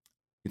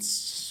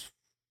 it's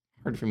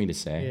hard for me to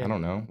say. I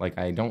don't know. Like,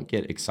 I don't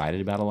get excited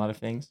about a lot of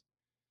things.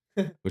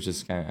 Which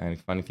is kind of a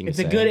funny thing to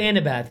say. It's a good and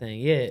a bad thing,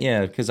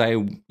 Yeah, because I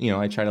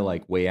try to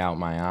like weigh out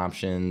my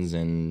options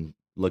and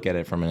look at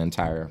it from an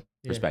entire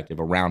perspective,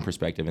 a round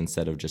perspective,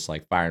 instead of just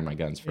like firing my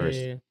guns first.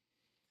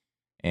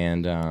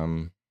 And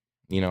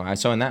you know,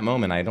 so in that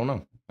moment, I don't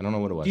know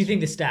what it was. Do you think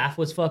the staff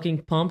was fucking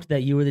pumped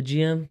that you were the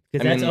GM?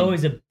 Because that's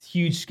always a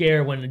huge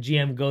scare when the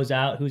GM goes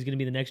out. Who's going to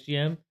be the next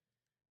GM?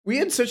 We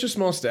had such a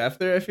small staff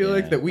there. I feel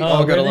like that we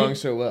all got along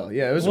so well.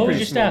 Yeah, it was. What was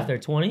your staff there?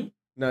 20?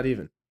 Not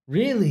even.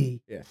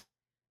 Really? Yeah.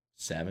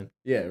 7.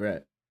 Yeah,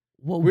 right.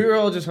 Well, we were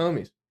all just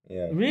homies.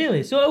 Yeah.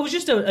 Really? So it was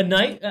just a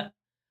night.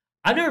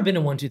 I've never been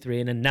to 1, 2, 3,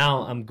 and then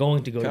now I'm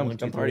going to go to 1,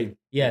 2, 3. Party.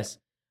 Yes.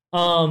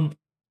 But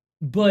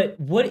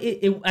what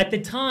at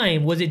the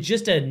time, was it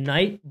just a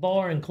night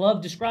bar and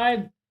club?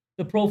 Describe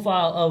the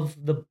profile of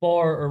the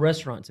bar or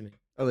restaurant to me.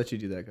 I'll let you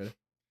do that, Cota.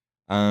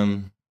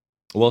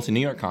 Well, it's a New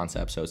York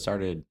concept, so it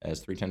started as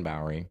 310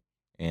 Bowery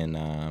in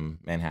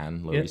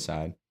Manhattan, Lower East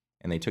Side.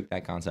 And they took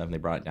that concept and they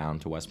brought it down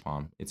to West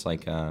Palm. It's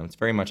like it's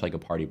very much like a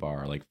party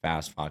bar, like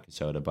fast vodka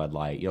soda, Bud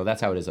Light. You know,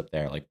 that's how it is up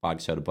there, like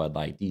vodka soda, Bud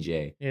Light,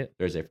 DJ,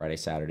 Thursday, Friday,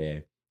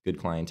 Saturday, good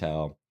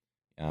clientele.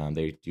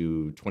 They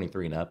do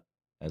 23 and up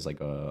as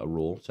like a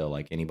rule. So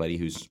like anybody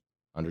who's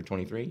under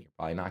 23, you're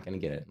probably not going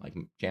to get it. Like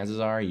chances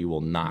are you will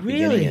not be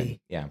getting it.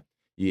 Yeah.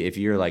 If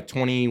you're like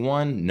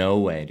 21, no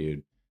way,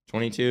 dude.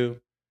 22,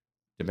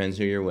 depends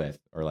who you're with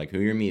or like who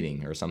you're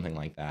meeting or something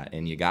like that.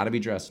 And you got to be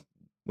dressed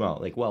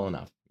well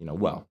enough,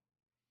 well.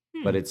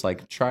 But it's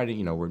like try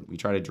to, we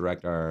try to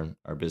direct our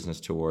business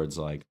towards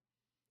like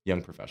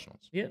young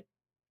professionals. Yeah.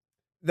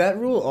 That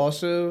rule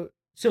also.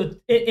 So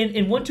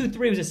in 1, 2,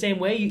 3 was the same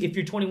way. If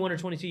you're 21 or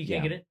 22, you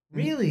can't get it.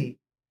 Really?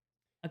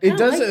 It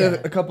does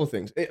a couple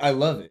things. I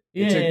love it.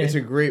 Yeah, it's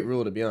a great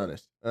rule, to be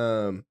honest.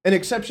 And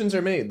exceptions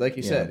are made, like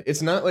you said.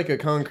 It's not like a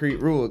concrete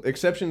rule.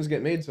 Exceptions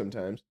get made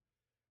sometimes.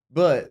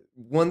 But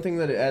one thing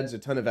that it adds a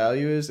ton of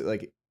value is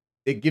like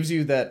it gives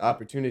you that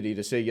opportunity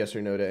to say yes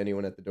or no to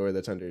anyone at the door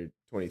that's under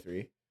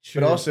 23.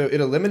 Sure. But also it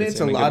eliminates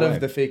a lot of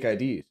the fake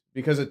IDs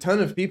because a ton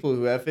of people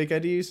who have fake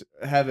IDs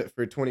have it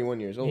for 21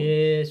 years old.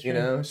 Yeah,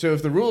 true. So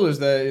if the rule is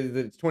that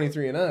it's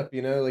 23 and up,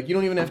 like you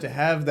don't even have to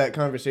have that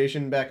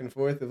conversation back and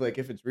forth of like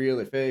if it's real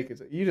or fake.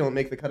 It's you don't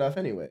make the cutoff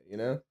anyway.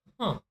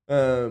 Huh.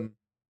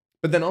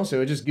 But then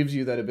also it just gives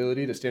you that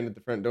ability to stand at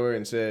the front door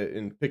and say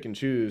and pick and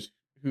choose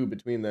who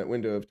between that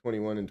window of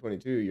 21 and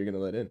 22 you're gonna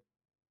let in.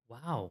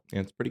 Wow.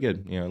 Yeah, it's pretty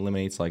good.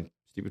 Eliminates like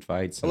stupid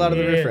fights. A lot of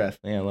the riffraff.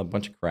 Yeah, a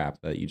bunch of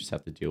crap that you just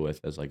have to deal with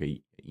as like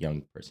a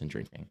young person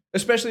drinking.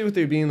 Especially with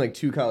there being like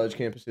 2 college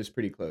campuses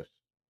pretty close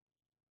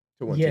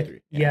to 1, 2,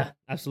 3. Yeah,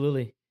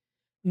 absolutely.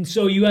 And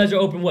so you guys are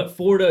open,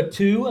 4 to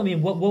 2? I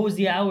mean, what was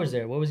the hours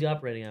there? What was the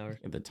operating hours?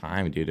 At the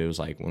time, dude, it was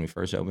like when we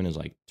first opened, it was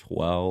like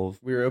 12.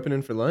 We were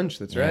opening for lunch.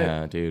 That's right.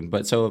 Yeah, dude.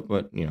 But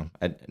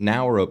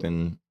now we're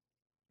open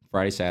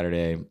Friday,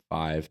 Saturday,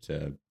 5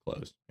 to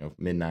close.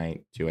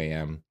 Midnight, 2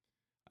 a.m.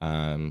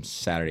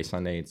 Saturday,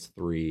 Sunday, it's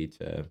 3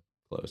 to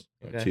close.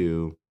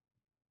 2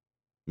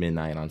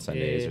 midnight on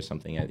Sundays or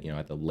something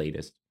at the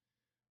latest.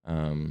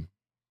 But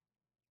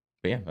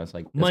yeah, that's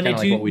Monday,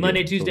 like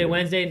Monday, Tuesday,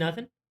 Wednesday,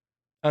 nothing.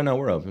 Oh no,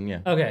 we're open. Yeah.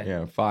 Okay.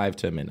 Yeah, 5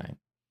 to midnight.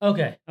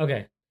 Okay.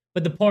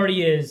 But the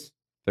party is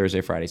Thursday,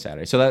 Friday,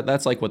 Saturday. So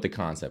that's like what the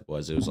concept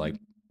was. It was like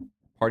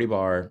party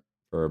bar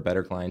for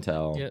better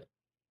clientele. Yeah.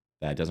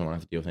 That doesn't want to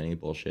have to deal with any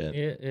bullshit.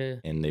 Yeah.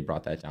 And they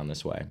brought that down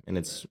this way. And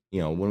it's,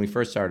 when we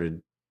first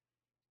started,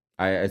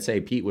 I'd say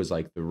Pete was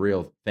like the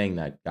real thing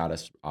that got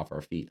us off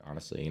our feet,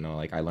 honestly.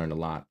 Like I learned a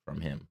lot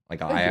from him.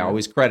 Like I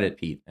always credit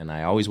Pete and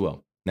I always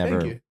will. Never.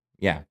 Thank you.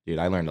 Yeah, dude,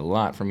 I learned a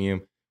lot from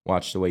you.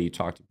 Watch the way you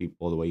talk to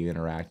people, the way you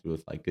interacted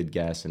with like good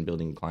guests and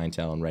building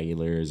clientele and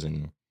regulars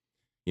and,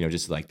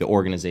 just like the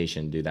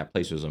organization, dude, that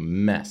place was a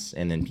mess.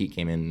 And then Pete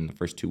came in the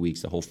first 2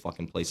 weeks, the whole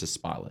fucking place is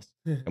spotless,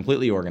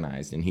 completely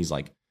organized. And he's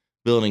like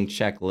building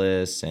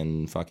checklists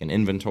and fucking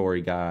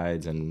inventory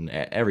guides and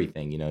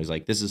everything. He's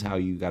like, this is how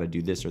you got to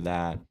do this or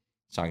that.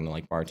 He's talking to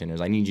like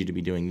bartenders. I need you to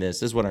be doing this.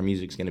 This is what our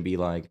music's going to be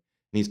like. And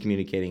he's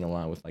communicating a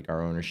lot with like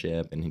our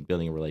ownership and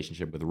building a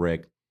relationship with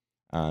Rick.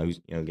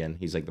 Who's, again,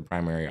 he's like the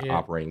primary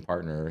operating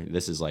partner.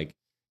 This is like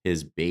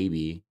his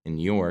baby in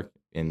New York,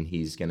 and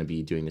he's going to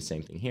be doing the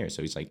same thing here.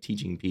 So he's like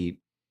teaching Pete.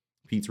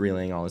 Pete's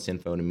relaying all this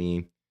info to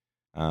me.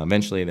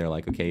 Eventually, they're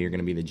like, okay, you're going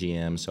to be the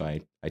GM. So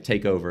I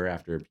take over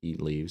after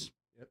Pete leaves.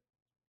 Yep.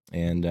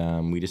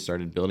 And we just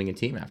started building a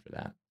team after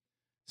that.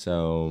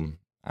 So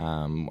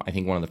I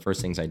think one of the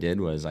first things I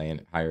did was I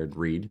hired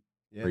Reed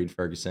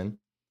Ferguson.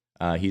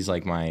 He's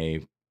like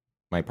my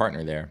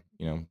partner there.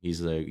 He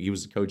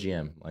was a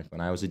co-GM. Like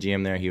when I was a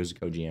GM there, he was a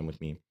co-GM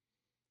with me.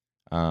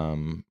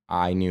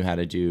 I knew how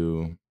to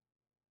do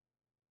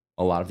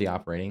a lot of the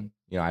operating.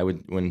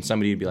 When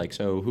somebody would be like,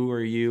 so who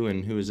are you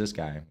and who is this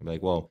guy? I'd be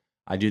like, well,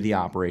 I do the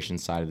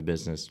operations side of the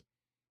business.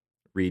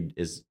 Reed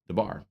is the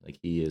bar. Like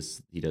he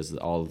does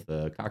all of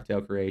the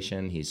cocktail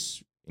creation.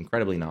 He's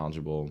incredibly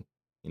knowledgeable.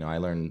 I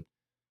learned,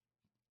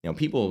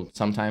 people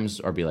sometimes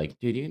are be like,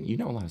 dude, you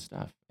know a lot of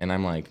stuff. And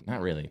I'm like,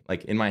 not really.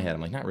 Like in my head,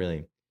 I'm like, not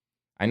really.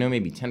 I know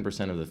maybe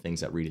 10% of the things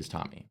that Reed has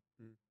taught me,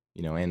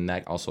 and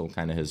that also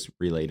kind of has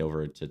relayed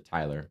over to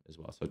Tyler as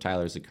well. So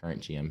Tyler's the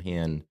current GM. He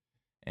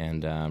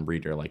and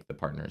Reed are like the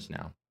partners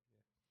now.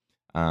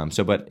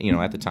 But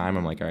at the time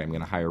I'm like, all right, I'm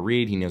going to hire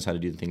Reed. He knows how to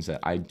do the things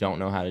that I don't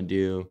know how to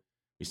do.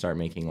 We start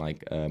making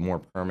like a more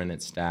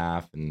permanent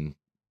staff and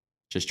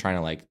just trying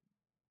to like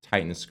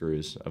tighten the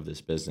screws of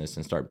this business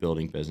and start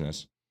building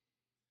business.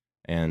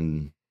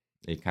 And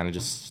it kind of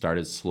just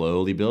started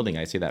slowly building.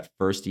 I say that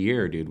first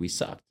year, dude, we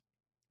sucked.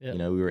 Yep.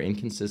 We were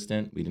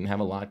inconsistent. We didn't have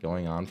a lot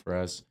going on for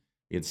us.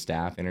 We had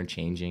staff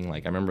interchanging.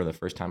 Like I remember the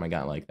first time I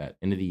got like that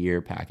end of the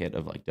year packet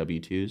of like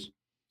W-2s.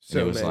 So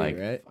it was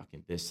like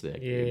fucking this thick.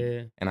 Yeah.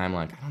 Dude. And I'm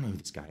like, I don't know who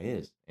this guy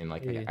is. And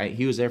like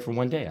he was there for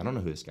one day. I don't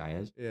know who this guy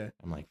is. Yeah.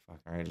 I'm like, fuck,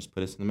 all right, just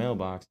put this in the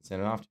mailbox and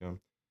send it off to him.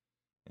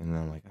 And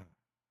then I'm like, oh,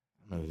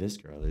 I don't know who this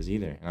girl is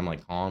either. And I'm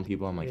like calling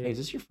people. I'm like, hey, is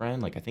this your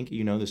friend? Like, I think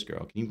you know this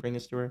girl. Can you bring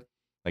this to her?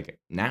 Like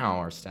now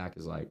our stack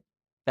is like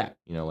that.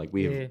 Like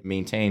we've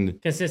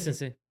maintained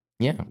consistency.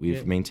 Yeah,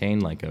 we've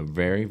maintained like a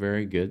very,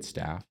 very good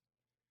staff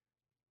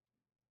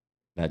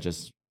that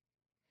just,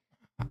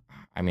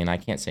 I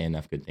can't say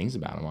enough good things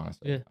about them,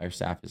 honestly. Yeah. Our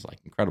staff is like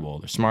incredible.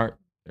 They're smart,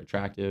 they're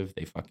attractive,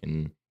 they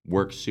fucking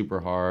work super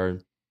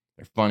hard,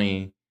 they're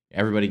funny,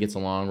 everybody gets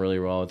along really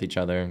well with each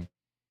other.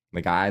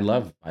 Like I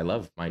love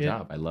my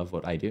job. I love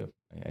what I do.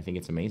 I think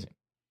it's amazing.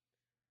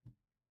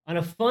 On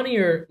a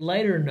funnier,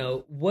 lighter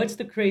note, what's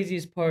the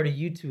craziest party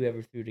you two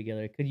ever threw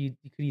together? Could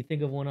you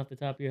think of one off the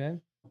top of your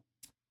head?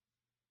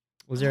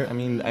 Was there? I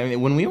mean,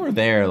 when we were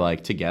there,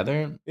 like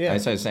together, I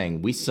started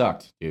saying we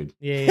sucked, dude.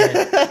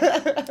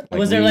 Yeah.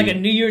 Was there like a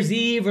New Year's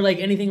Eve or like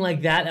anything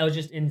like that that was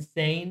just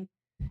insane?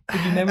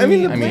 Could you remember? I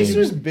mean, the place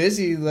was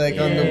busy. Like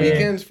on the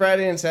weekends,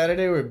 Friday and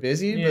Saturday were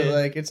busy, but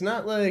like it's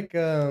not like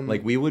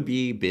like we would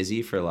be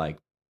busy for like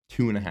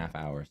 2.5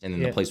 hours, and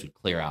then the place would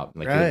clear out.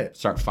 Like we'd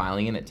start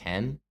filing in at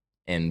 10.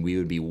 And we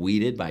would be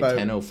weeded by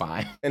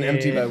 10:05 and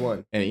empty by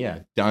 1.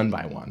 And done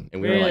by 1.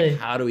 And we were like,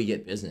 how do we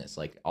get business?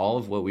 Like all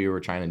of what we were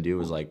trying to do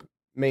was like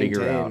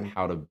figure out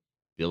how to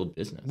build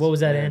business. What was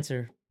that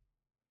answer?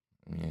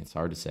 I mean, it's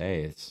hard to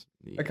say. It's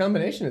a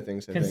combination of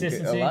things. I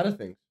think a lot of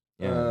things.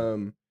 Yeah.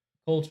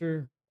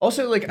 Culture.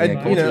 Also, like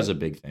culture is a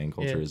big thing.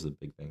 Culture is a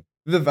big thing.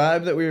 The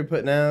vibe that we were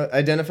putting out,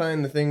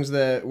 identifying the things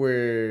that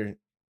were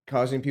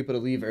causing people to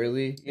leave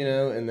early,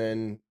 and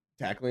then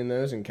tackling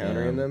those and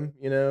countering them,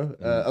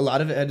 a lot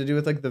of it had to do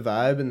with like the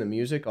vibe and the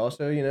music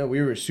also, we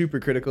were super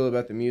critical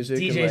about the music.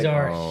 DJs and,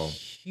 are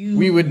huge.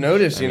 We would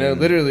notice,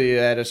 literally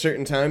at a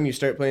certain time you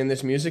start playing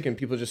this music and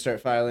people just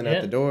start filing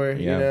out the door,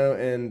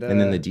 and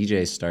then the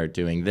DJs start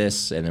doing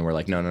this and then we're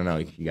like, no,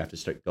 you have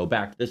to go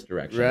back this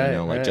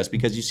direction, like just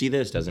because you see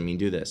this doesn't mean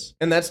do this.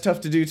 And that's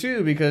tough to do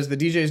too because the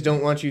DJs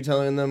don't want you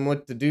telling them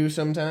what to do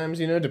sometimes,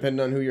 depending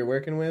on who you're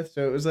working with.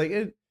 So it was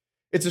like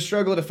it's a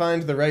struggle to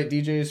find the right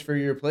DJs for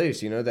your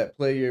place, that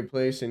play your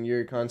place and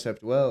your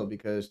concept well,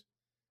 because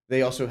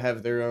they also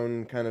have their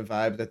own kind of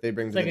vibe that they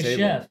bring to the table.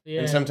 Chef,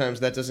 and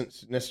sometimes that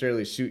doesn't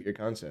necessarily suit your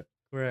concept.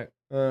 Correct.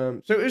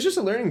 So it was just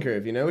a learning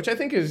curve, which I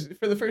think is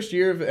for the first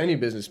year of any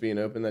business being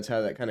open, that's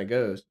how that kind of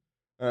goes.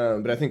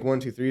 But I think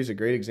 123 is a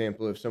great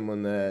example of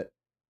someone that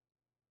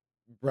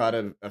brought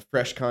a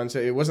fresh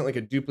concept. It wasn't like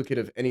a duplicate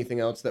of anything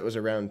else that was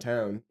around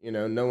town.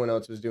 No one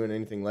else was doing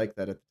anything like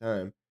that at the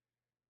time.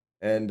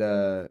 And,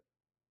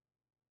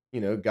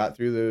 got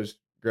through those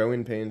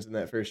growing pains in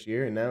that first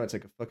year, and now it's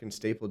like a fucking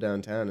staple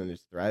downtown, and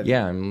it's thriving.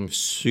 Yeah, I'm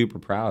super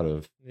proud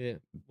of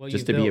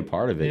just to be a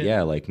part of it.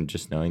 Yeah, like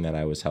just knowing that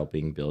I was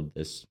helping build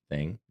this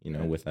thing,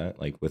 with that,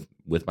 like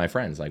with my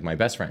friends, like my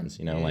best friends,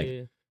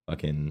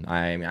 fucking.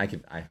 I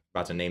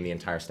about to name the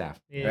entire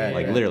staff.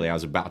 Literally, I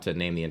was about to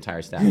name the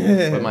entire staff,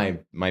 but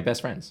my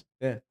best friends,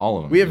 all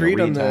of them. We have Reed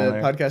on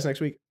the podcast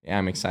next week. Yeah,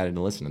 I'm excited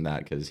to listen to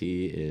that because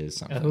he is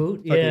something.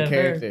 Fucking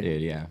character,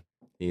 dude. Yeah,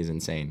 he is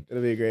insane.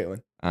 It'll be a great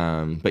one.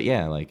 But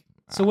yeah, like.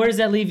 So where does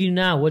that leave you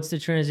now? What's the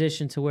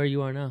transition to where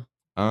you are now?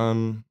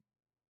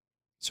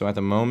 So at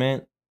the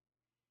moment,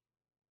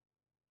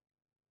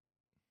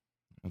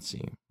 let's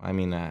see. I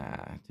mean,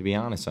 to be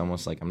honest,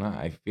 almost like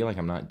I feel like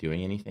I'm not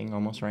doing anything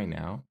almost right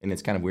now, and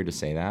it's kind of weird to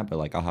say that, but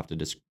like I'll have to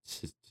to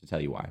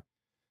tell you why.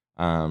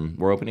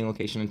 We're opening a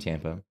location in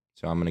Tampa,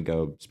 so I'm gonna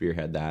go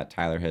spearhead that.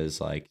 Tyler has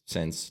like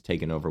since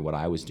taken over what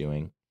I was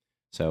doing,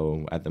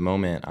 so at the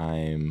moment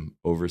I'm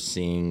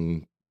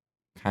overseeing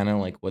kind of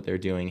like what they're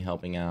doing,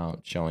 helping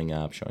out, showing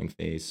up, showing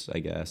face, I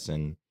guess,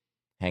 and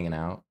hanging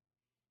out.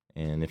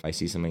 And if I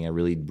see something I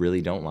really,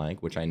 really don't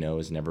like, which I know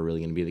is never really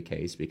going to be the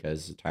case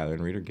because Tyler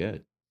and Reed are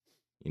good,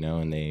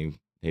 and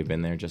they've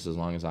been there just as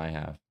long as I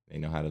have. They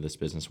know how this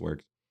business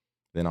works.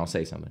 Then I'll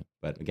say something.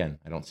 But again,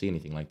 I don't see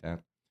anything like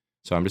that.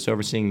 So I'm just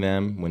overseeing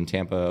them. When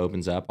Tampa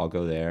opens up, I'll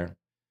go there.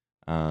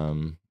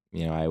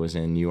 I was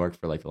in New York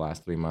for like the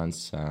last 3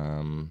 months,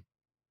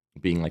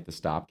 being like the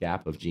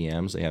stopgap of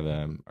GMs. They have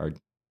our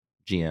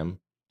GM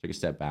took a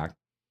step back.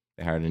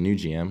 They hired a new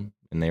GM,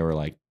 and they were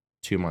like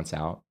 2 months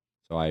out.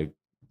 So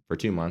for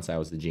 2 months, I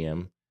was the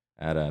GM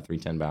at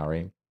 310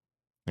 Bowery.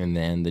 And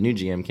then the new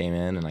GM came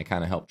in, and I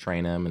kind of helped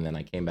train him, and then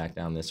I came back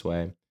down this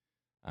way.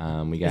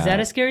 Is that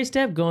a scary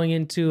step, going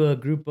into a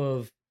group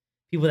of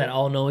people that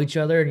all know each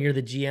other, and you're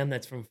the GM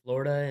that's from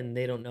Florida, and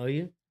they don't know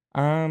you?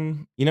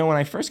 When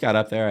I first got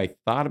up there, I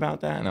thought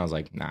about that, and I was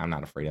like, nah, I'm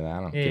not afraid of that.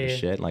 I don't give a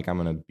shit. Like, I'm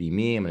going to be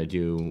me. I'm going to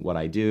do what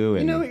I do.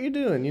 And, you know what you're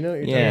doing. You know what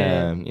you're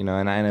doing.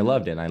 And I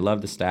loved it. And I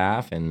loved the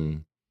staff,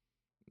 and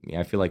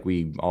I feel like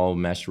we all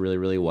meshed really,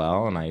 really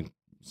well. And I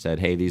said,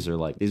 hey, these are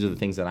the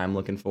things that I'm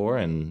looking for,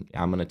 and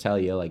I'm going to tell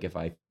you, like, if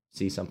I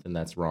see something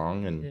that's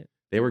wrong. And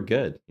they were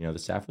good. The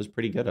staff was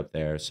pretty good up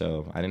there,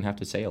 so I didn't have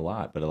to say a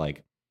lot. But,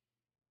 like,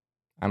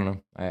 I don't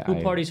know.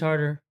 Who parties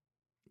harder?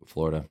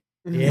 Florida.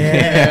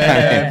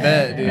 Yeah, I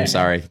bet, dude. I'm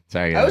sorry.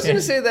 Guys. I was gonna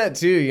say that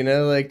too.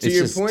 Like to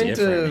your point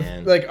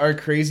of like our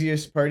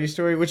craziest party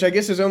story, which I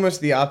guess is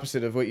almost the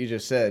opposite of what you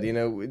just said.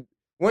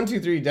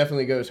 123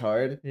 definitely goes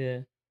hard. Yeah.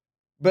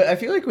 But I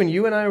feel like when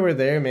you and I were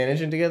there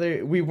managing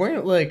together, we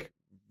weren't like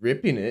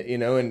ripping it,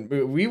 and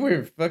we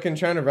were fucking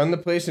trying to run the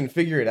place and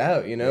figure it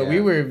out. We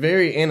were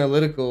very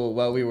analytical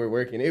while we were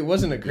working. It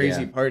wasn't a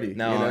crazy party.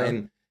 No,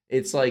 and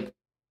it's like,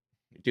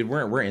 dude,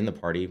 we're in the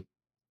party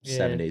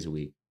 7 days a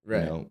week.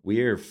 Right.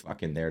 We're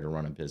fucking there to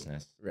run a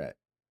business. Right.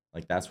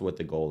 Like, that's what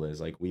the goal is.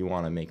 Like, we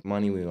want to make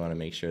money. We want to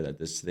make sure that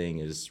this thing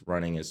is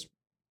running as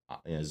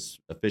as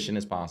efficient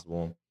as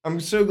possible. I'm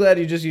so glad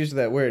you just used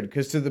that word,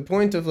 because to the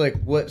point of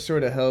like what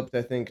sort of helped,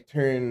 I think,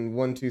 turn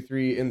 1, 2,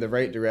 3 in the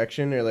right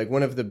direction, or like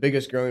one of the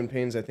biggest growing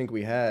pains I think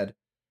we had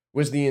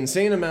was the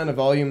insane amount of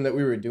volume that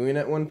we were doing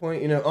at one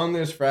point. You know, on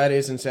those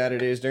Fridays and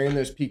Saturdays during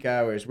those peak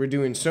hours, we're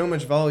doing so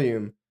much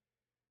volume.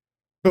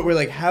 But we're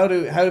like, how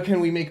can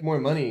we make more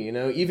money, you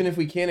know, even if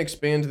we can't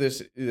expand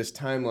this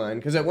timeline?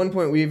 Because at one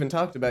point we even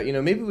talked about, you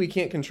know, maybe we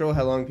can't control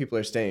how long people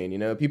are staying. You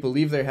know, people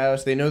leave their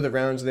house, they know the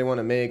rounds they want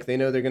to make, they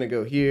know they're going to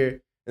go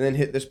here and then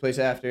hit this place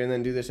after and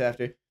then do this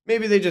after.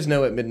 Maybe they just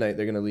know at midnight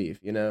they're going to leave,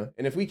 you know.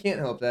 And if we can't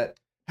help that,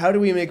 how do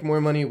we make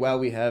more money while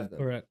we have them?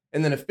 Correct.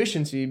 And then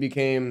efficiency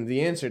became the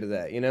answer to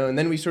that, you know. And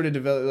then we sort of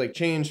developed, like,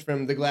 changed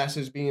from the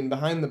glasses being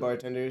behind the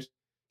bartenders.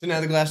 So now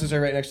the glasses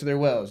are right next to their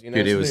wells, you know.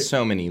 Dude, it was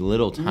so many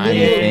little tiny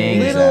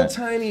things.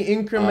 Tiny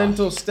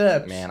incremental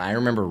steps. Man, I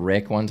remember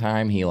Rick one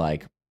time, I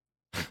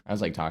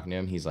was like talking to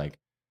him. He's like,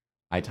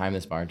 I timed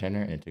this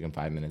bartender and it took him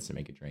 5 minutes to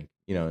make a drink.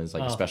 You know, it's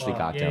like a specialty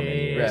cocktail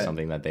menu or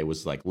something that they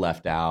was like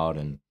left out.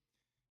 And,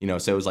 you know,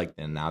 so it was like,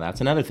 and now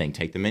that's another thing.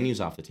 Take the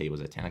menus off the tables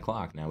at 10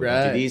 o'clock. Now we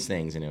can do these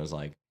things. And it was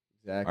like,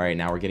 all right,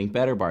 now we're getting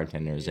better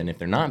bartenders. And if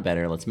they're not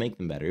better, let's make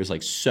them better. It was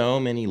like so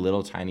many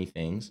little tiny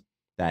things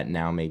that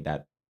now made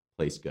that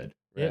place good.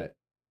 Right.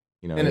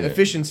 You know, and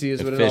efficiency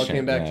is what it all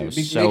came back to.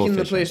 Making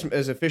the place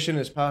as efficient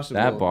as possible.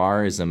 That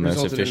bar is the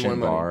most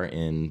efficient bar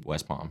in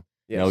West Palm.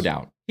 Yes. No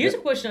doubt. Here's a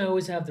question I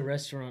always have the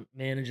restaurant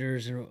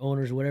managers or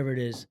owners, whatever it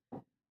is.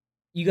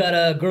 You got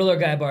a girl or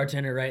guy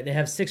bartender, right? They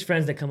have 6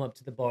 friends that come up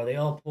to the bar. They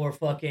all pour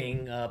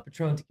fucking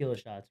Patron tequila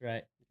shots,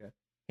 right? Okay.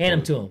 Hand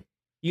them to them.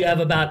 You have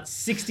about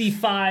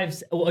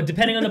 65,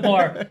 depending on the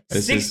bar,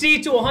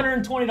 $60 to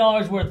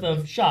 $120 worth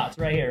of shots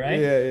right here, right?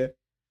 Yeah.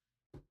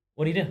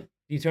 What do?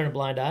 Do you turn a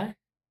blind eye?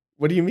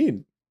 What do you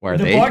mean?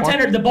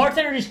 The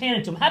bartender just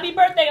handed it to him. Happy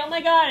birthday! Oh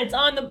my god, it's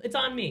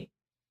on me.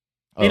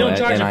 They don't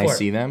charge and it for I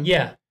see them.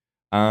 Yeah.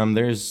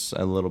 There's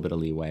a little bit of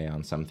leeway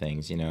on some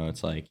things. You know,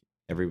 it's like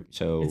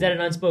so. Is that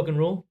an unspoken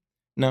rule?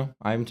 No,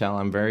 I'm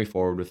very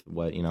forward with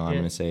what I'm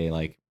going to say.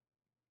 Like,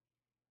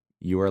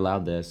 you are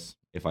allowed this.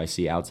 If I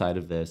see outside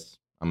of this,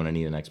 I'm going to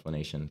need an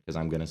explanation because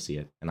I'm going to see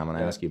it and I'm going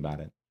to ask you about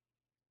it.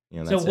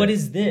 You know, so what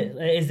is this?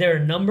 Is there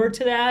a number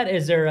to that?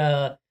 Is there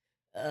a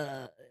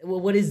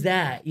what is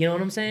that? You know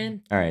what I'm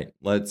saying? All right,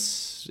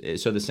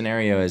 so the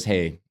scenario is,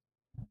 hey,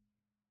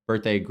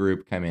 birthday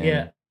group come in.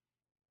 Yeah.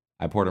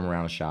 I poured them a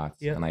round of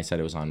shots and I said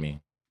it was on me.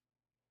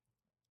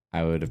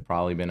 I would have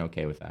probably been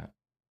okay with that.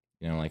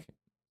 You know, like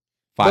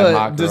 5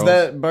 hot girls. Does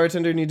that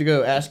bartender need to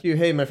go ask you,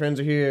 hey, my friends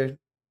are here?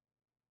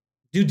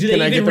 Do they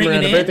Can I get them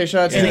around the birthday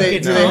shots? Do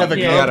they have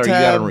a comp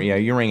tab?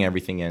 You ring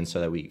everything in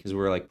so that because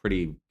we're like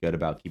pretty good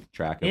about keeping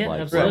track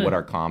of what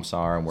our comps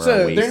are and where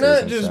our waste is. So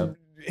they're not just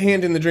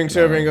handing the drinks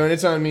over and going,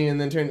 it's on me, and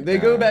then they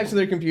go back to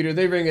their computer,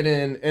 they ring it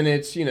in, and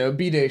it's,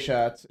 B-Day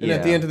shots. And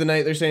at the end of the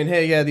night, they're saying,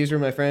 hey, yeah, these were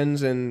my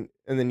friends, and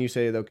then you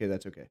say, okay,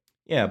 that's okay.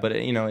 Yeah, but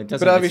it doesn't.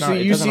 But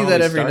obviously, you see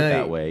that every night.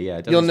 That way.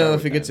 Yeah, you'll know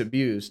if it gets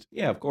abused.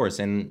 Yeah, of course,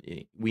 and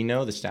we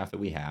know the staff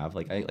that we have.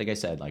 Like I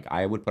said, like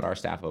I would put our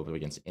staff up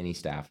against any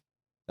staff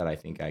that I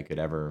think I could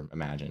ever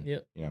imagine.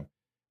 Yep.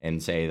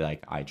 And say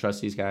like I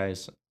trust these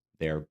guys.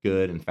 They're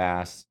good and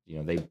fast.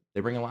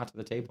 They bring a lot to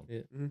the table.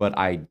 Yeah. Mm-hmm. But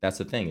that's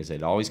the thing is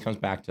it always comes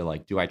back to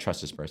like, do I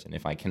trust this person?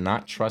 If I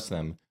cannot trust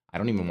them, I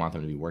don't even want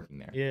them to be working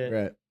there. Yeah.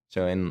 Right.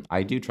 So, and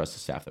I do trust the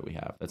staff that we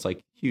have. That's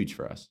like huge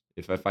for us.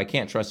 If I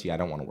can't trust you, I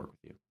don't want to work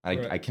with you.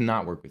 I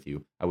cannot work with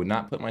you. I would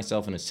not put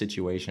myself in a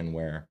situation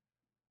where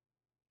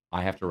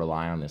I have to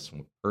rely on this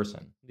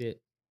person. Yeah.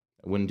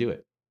 I wouldn't do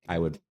it. I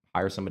would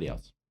hire somebody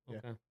else.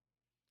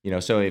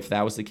 Okay. So if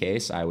that was the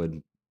case, I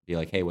would be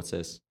like, hey, what's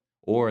this?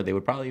 Or they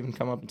would probably even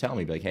come up and tell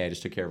me, be like, hey, I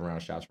just took care of a round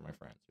of shots for my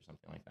friends or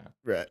something like that.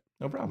 Right.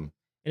 No problem.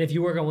 And if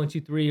you work at 1,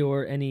 2, 3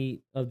 or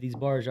any of these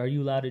bars, are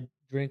you allowed to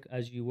drink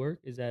as you work?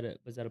 Was that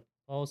a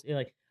policy?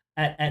 Like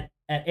at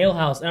Ale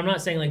House, and I'm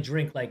not saying like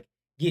drink, like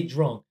get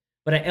drunk,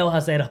 but at Ale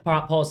House, they had a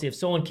policy. If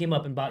someone came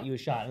up and bought you a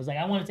shot, it was like,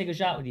 I want to take a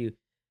shot with you,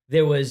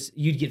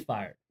 you'd get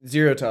fired.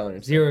 Zero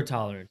tolerance. Zero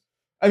tolerance.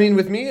 I mean,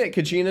 with me at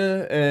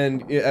Kachina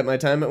and at my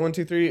time at 1,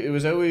 2, 3, it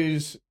was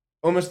always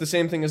almost the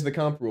same thing as the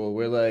comp rule,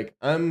 where like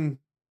I'm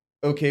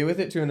okay with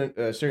it to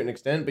a certain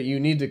extent, but you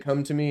need to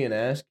come to me and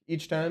ask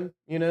each time.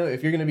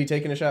 If you're going to be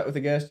taking a shot with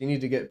a guest, you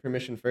need to get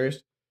permission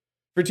first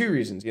for 2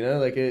 reasons.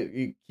 Like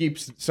it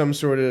keeps some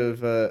sort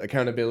of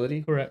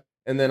accountability. Correct.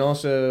 And then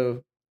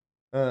also,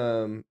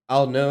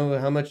 I'll know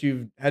how much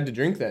you've had to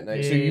drink that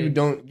night, so you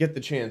don't get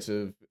the chance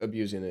of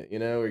abusing it,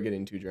 or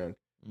getting too drunk.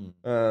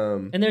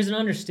 And there's an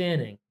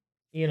understanding,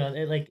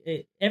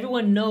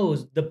 everyone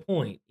knows the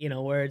point,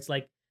 where it's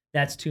like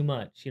that's too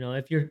much.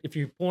 If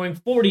you're pouring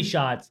 40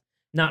 shots,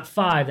 not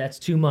 5, that's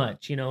too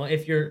much.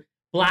 If you're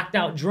blacked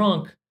out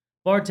drunk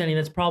bartending,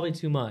 that's probably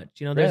too much.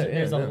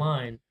 There's a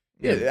line.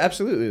 Yeah,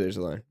 absolutely. There's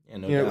a line. Yeah,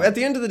 no doubt. At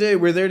the end of the day,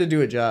 we're there to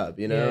do a job.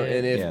 And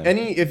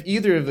if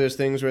either of those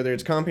things, whether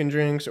it's comping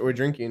drinks or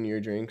drinking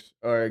your drinks,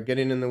 are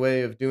getting in the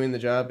way of doing the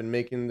job and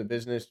making the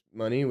business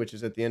money, which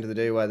is at the end of the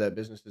day why that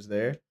business is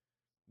there,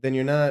 then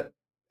you're not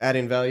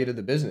adding value to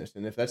the business.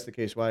 And if that's the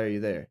case, why are you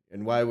there?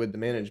 And why would the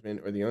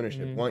management or the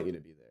ownership want you to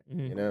be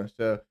there? You know,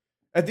 so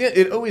at the end,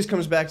 it always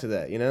comes back to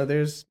that. You know,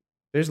 there's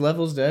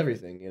levels to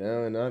everything. You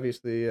know, and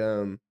obviously,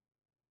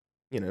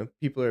 you know,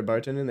 people are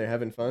bartending, they're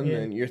having fun,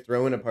 and you're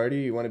throwing a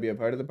party. You want to be a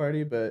part of the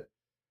party, but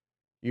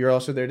you're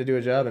also there to do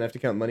a job and have to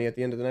count money at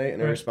the end of the night,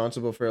 and are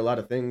responsible for a lot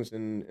of things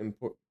and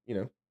you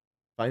know,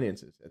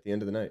 finances at the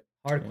end of the night.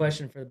 Hard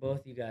question for both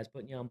of you guys,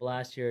 putting you on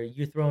blast here.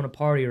 You're throwing a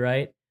party,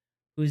 right?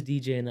 Who's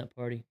DJing that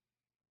party?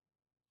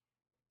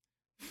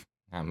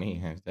 Not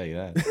me, I'll tell you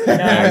that.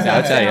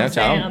 I'll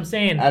tell you. I'm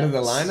saying out of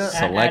the lineup,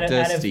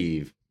 Selecta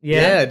Steve.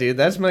 Yeah, dude,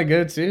 that's my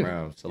go-to.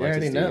 Bro, Selecta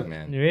Steve, know.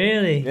 man.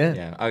 Really?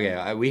 Yeah.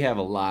 Okay, we have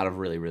a lot of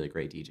really, really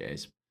great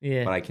DJs.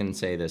 Yeah. But I can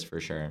say this for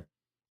sure.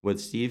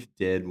 What Steve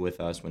did with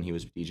us when he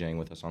was DJing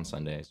with us on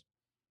Sundays,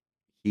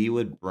 he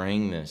would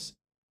bring this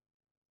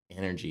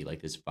energy,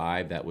 like this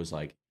vibe that was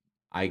like,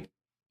 I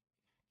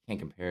can't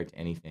compare it to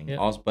anything. Yep.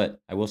 Also, but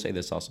I will say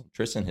this also.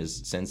 Tristan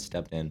has since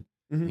stepped in.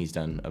 And he's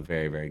done a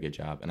very, very good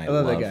job. And I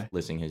love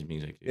listening to his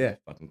music. Dude. Yeah.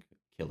 Fucking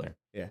killer.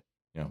 Yeah.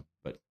 You know,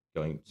 but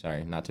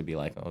sorry, not to be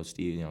like, oh,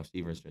 Steve, you know,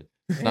 Steve versus Tristan.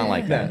 It's not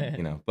like that,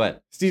 you know.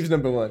 But Steve's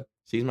number one.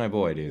 Steve's my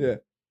boy, dude. Yeah.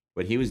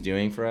 What he was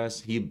doing for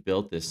us, he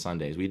built this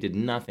Sundays. We did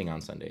nothing on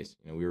Sundays.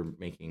 You know, we were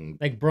making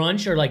like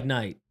brunch or like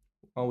night.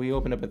 Well, we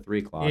opened up at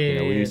 3:00. You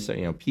know, we used to,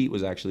 you know, Pete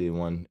was actually the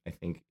one. I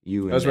think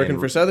you. And, I was working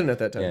for Southern at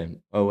that time. Yeah.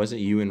 Oh, was it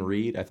you and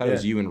Reed? I thought it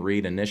was you and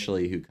Reed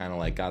initially who kind of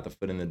like got the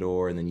foot in the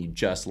door, and then you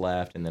just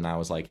left, and then I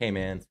was like, hey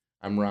man,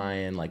 I'm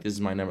Ryan. Like this is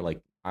my number.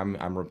 Like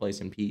I'm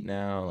replacing Pete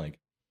now. Like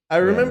I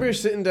remember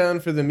sitting down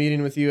for the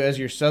meeting with you as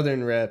your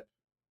Southern rep,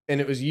 and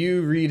it was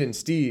you, Reed, and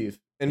Steve.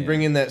 And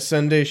bringing that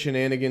Sunday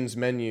shenanigans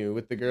menu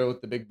with the girl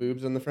with the big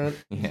boobs on the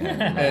front.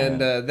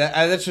 And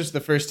that's just the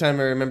first time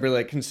I remember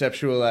like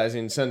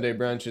conceptualizing Sunday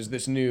brunch as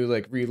this new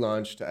like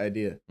relaunched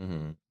idea.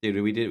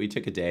 Dude, we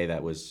took a day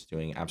that was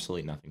doing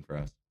absolutely nothing for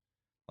us.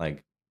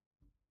 Like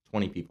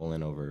 20 people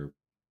in over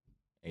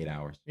 8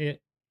 hours. Yeah.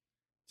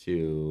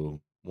 To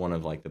one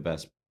of like the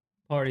best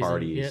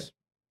parties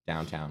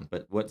downtown.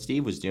 But what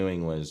Steve was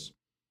doing was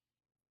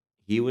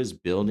he was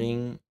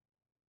building.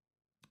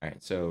 All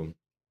right, so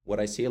what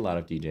I see a lot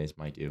of DJs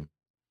might do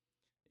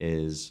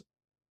is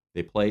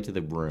they play to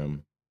the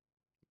room,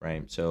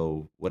 right?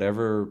 So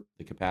whatever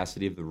the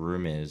capacity of the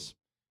room is,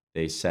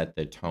 they set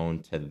the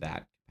tone to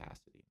that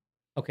capacity.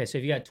 Okay, so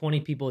if you got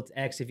 20 people, it's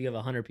X. If you have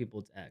 100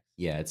 people, it's X.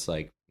 Yeah, it's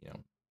like,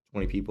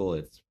 20 people,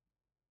 it's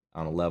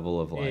on a level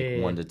of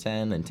like 1 to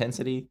 10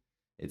 intensity.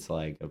 It's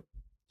like a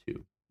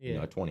 2,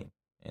 a 20.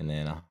 And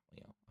then,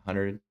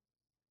 100,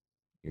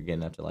 you're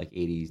getting up to like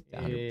 80 to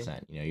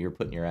 100%. You're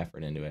putting your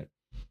effort into it.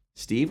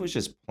 Steve was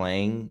just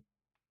playing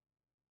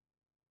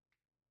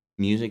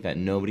music that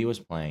nobody was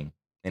playing.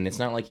 And it's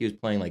not like he was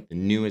playing like the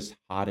newest,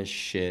 hottest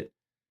shit.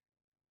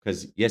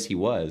 Because, yes, he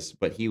was.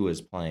 But he was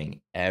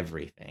playing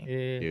everything,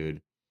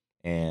 dude.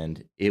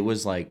 And it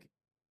was like,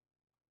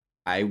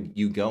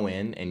 you go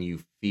in and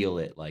you feel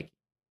it like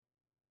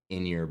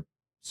in your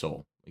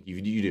soul. Like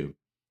you do.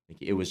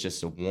 Like it was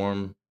just a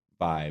warm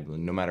vibe.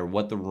 No matter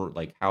what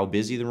how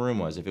busy the room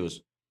was. If it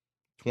was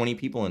 20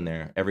 people in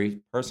there, every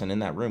person in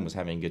that room was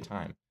having a good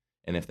time.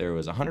 And if there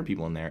was 100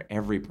 people in there,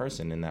 every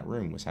person in that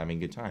room was having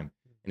a good time.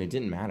 And it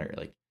didn't matter.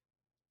 Like,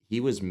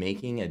 he was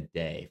making a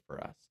day for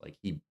us. Like,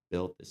 he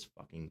built this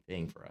fucking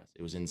thing for us.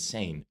 It was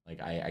insane.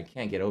 Like, I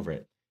can't get over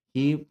it.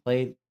 He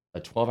played a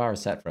 12-hour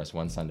set for us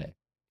one Sunday.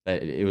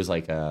 It was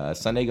like a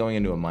Sunday going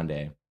into a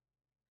Monday.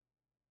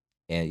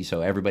 And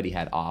so everybody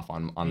had off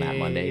on that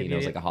Monday. It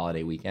was like a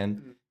holiday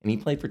weekend. And he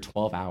played for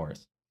 12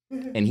 hours.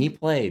 And he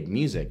played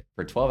music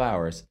for 12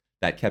 hours.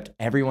 That kept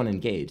everyone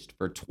engaged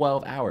for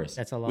 12 hours.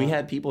 That's a lot. We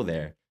had people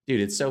there.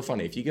 Dude, it's so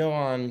funny. If you go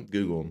on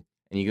Google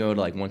and you go to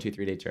like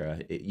 123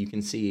 Datura, you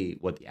can see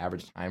what the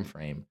average time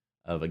frame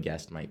of a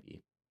guest might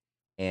be.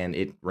 And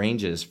it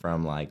ranges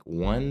from like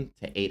 1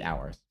 to 8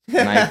 hours.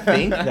 And I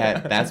think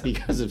that's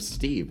because of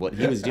Steve, what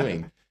he was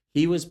doing.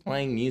 He was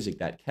playing music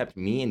that kept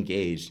me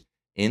engaged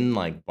in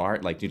like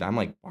dude, I'm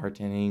like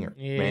bartending or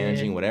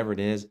managing, whatever it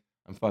is.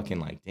 I'm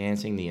fucking like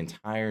dancing the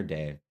entire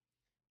day.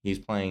 He's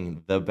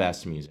playing the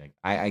best music.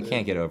 I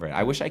can't get over it.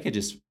 I wish I could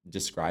just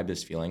describe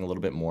this feeling a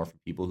little bit more for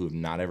people who have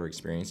not ever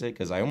experienced it,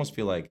 because I almost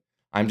feel like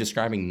I'm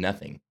describing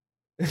nothing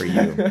for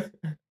you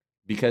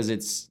because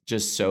it's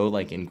just so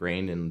like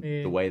ingrained in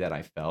the way that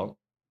I felt.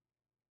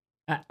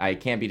 I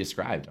can't be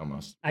described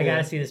almost. I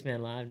gotta see this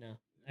man live now.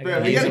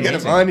 Bro, we gotta get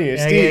him on here.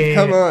 Steve,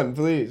 come on,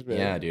 please, man.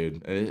 Yeah,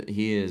 dude.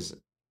 He is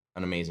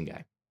an amazing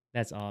guy.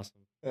 That's awesome.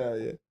 Oh,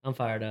 yeah. I'm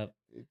fired up.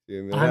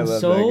 Too, man. I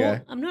love that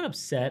guy. I'm not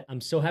upset.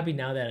 I'm so happy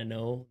now that I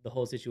know the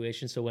whole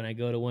situation. So when I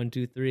go to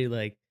 123,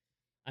 like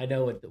I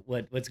know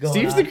what's going on.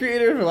 Steve's the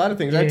creator of a lot of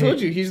things. I told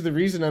you he's the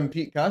reason I'm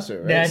Pete Casso,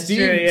 right? That's Steve,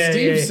 true. Yeah,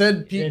 Steve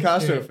said Pete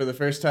Casso for the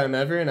first time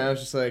ever, and I was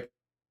just like,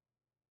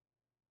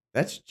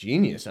 that's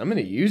genius. I'm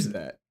gonna use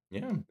that.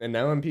 Yeah. And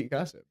now I'm Pete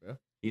Casso, bro.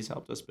 He's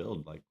helped us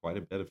build like quite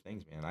a bit of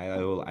things, man. I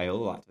owe a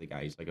lot to the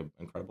guy. He's like an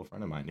incredible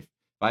friend of mine. If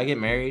I get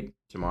married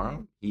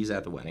tomorrow, he's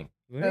at the wedding.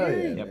 Hell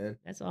yeah, man.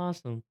 That's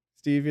awesome.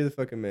 Steve, you're the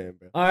fucking man,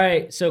 bro. All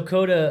right, so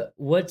Cota,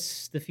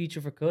 what's the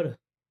future for Cota?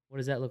 What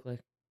does that look like?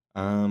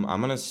 I'm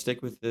gonna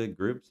stick with the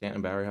group,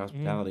 Stanton Bowery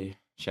Hospitality.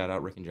 Shout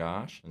out Rick and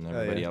Josh and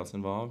everybody else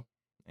involved,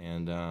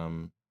 and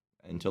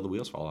until the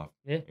wheels fall off.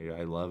 Yeah,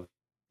 I love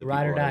the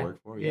ride or people die. I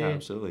work for. Yeah,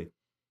 absolutely.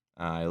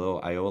 I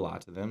owe a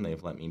lot to them.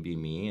 They've let me be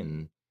me,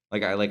 and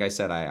like I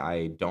said,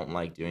 I don't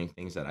like doing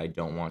things that I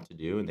don't want to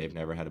do, and they've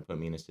never had to put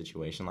me in a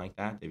situation like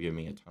that. They've given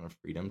me a ton of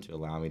freedom to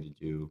allow me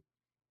to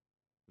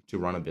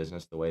run a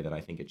business the way that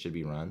I think it should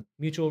be run.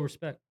 Mutual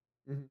respect.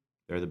 Mm-hmm.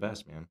 They're the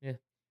best, man. Yeah.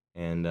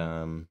 And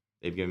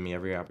they've given me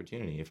every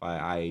opportunity. If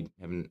I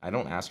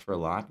don't ask for a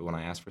lot, but when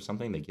I ask for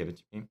something, they give it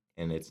to me,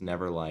 and it's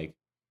never like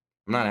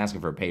I'm not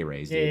asking for a pay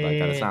raise,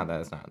 dude.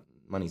 That's not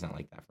money's not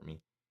like that for me.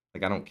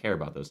 Like I don't care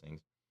about those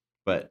things,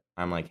 but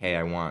I'm like, hey,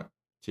 I want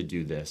to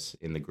do this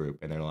in the group,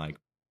 and they're like,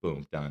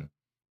 boom, done.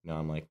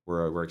 I'm like,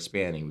 we're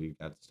expanding. We've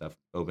got stuff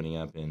opening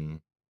up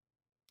in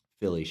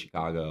Philly,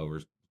 Chicago.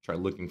 We're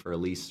looking for a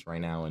lease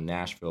right now in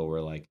Nashville.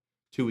 We're like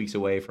 2 weeks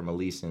away from a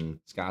lease in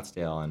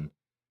Scottsdale,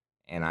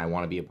 and I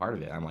want to be a part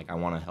of it. I'm like, I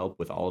want to help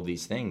with all of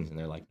these things, and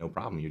they're like, no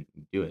problem, you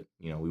do it.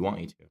 We want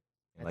you to.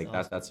 And like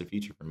awesome. That's the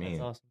future for me.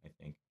 That's awesome. I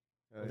think.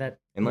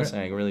 Unless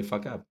I really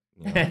fuck up.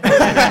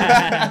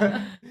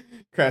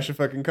 Crash a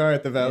fucking car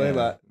at the valet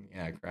lot.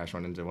 Yeah, crash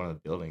one into one of the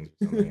buildings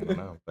or something. I don't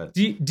know. But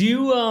do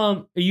you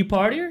are you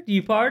partier? Do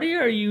you party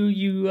or are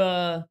you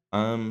I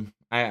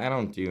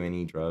don't do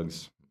any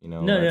drugs. No,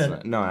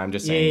 I'm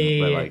just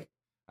saying. But like,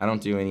 I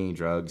don't do any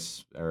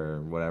drugs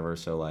or whatever.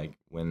 So like,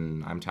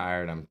 when I'm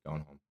tired, I'm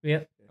going home.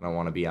 Yep. I don't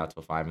want to be out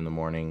till 5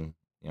 a.m.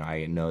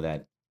 I know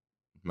that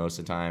most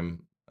of the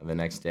time the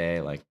next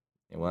day, like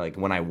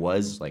when I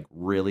was like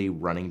really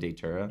running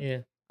Datura,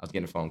 I was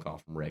getting a phone call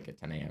from Rick at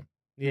 10 a.m.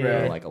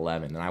 Yeah. Like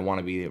 11, and I want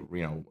to be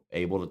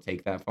able to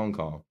take that phone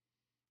call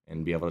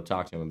and be able to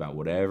talk to him about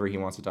whatever he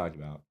wants to talk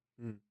about.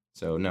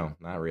 So no,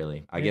 not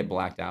really. I get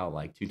blacked out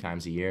like 2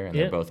 times a year, and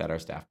they're both at our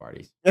staff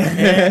parties.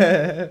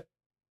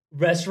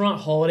 Restaurant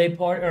holiday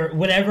party or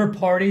whatever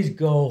parties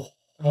go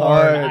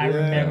hard. I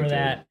remember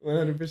that.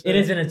 100%. It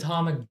is an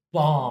atomic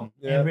bomb.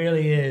 It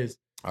really is.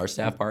 Our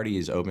staff party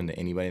is open to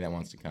anybody that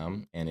wants to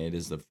come, and it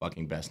is the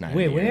fucking best night.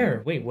 Wait,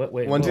 where? Wait, what?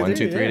 1, 2,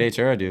 3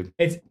 Datura, dude.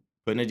 It's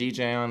putting a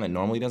DJ on that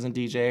normally doesn't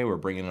DJ. We're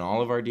bringing in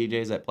all of our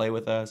DJs that play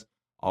with us,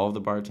 all of the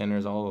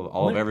bartenders,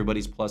 all of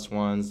everybody's plus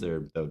ones.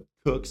 They're the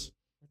cooks,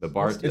 the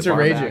bar. It's a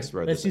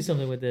rager. Let's do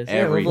something with this.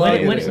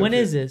 When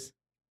is this?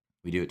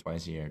 We do it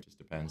twice a year. It just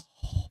depends.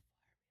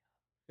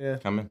 Yeah,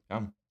 come.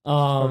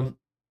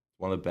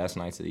 One of the best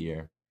nights of the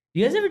year. Do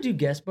you guys ever do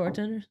guest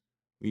bartenders?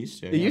 We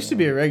used to. It used to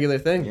be a regular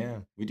thing. Yeah,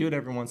 we do it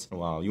every once in a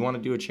while. You want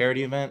to do a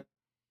charity event?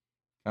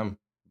 Come.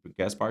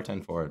 Guest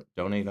bartend for it.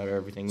 Donate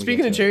everything.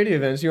 Speaking of charity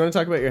events, you want to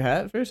talk about your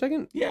hat for a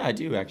second? Yeah, I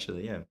do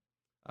actually. Yeah,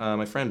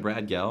 my friend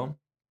Brad Gell,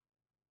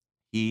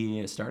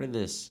 he started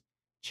this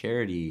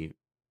charity.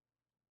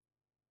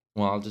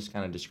 Well, I'll just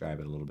kind of describe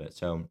it a little bit.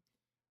 So,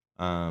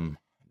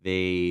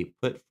 they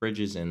put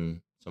fridges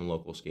in some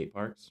local skate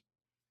parks,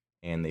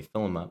 and they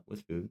fill them up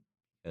with food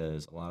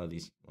because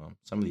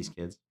some of these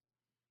kids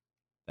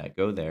that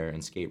go there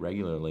and skate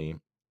regularly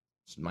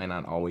might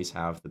not always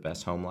have the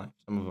best home life.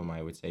 Some of them,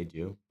 I would say,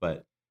 do,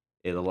 but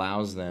it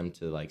allows them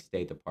to like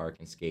stay at the park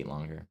and skate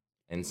longer.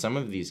 And some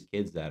of these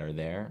kids that are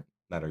there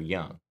that are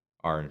young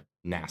are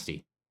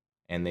nasty,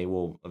 and they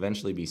will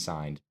eventually be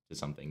signed to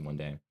something one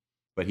day.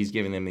 But he's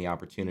giving them the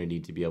opportunity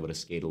to be able to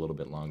skate a little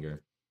bit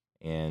longer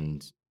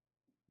and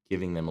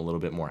giving them a little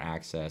bit more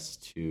access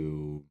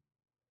to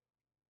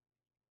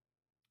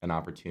an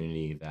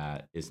opportunity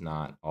that is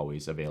not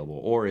always available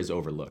or is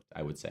overlooked,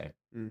 I would say,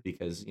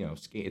 because,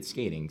 it's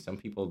skating. Some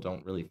people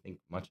don't really think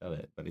much of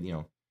it, but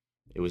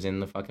it was in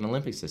the fucking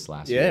Olympics this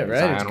last year. Yeah,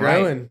 right. It's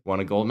growing. Wright won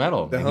a gold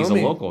medal. And he's a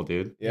local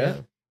dude. Yeah.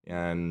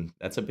 And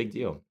that's a big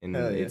deal. And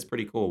it's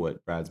pretty cool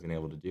what Brad's been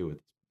able to do with.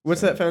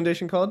 What's that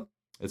foundation called?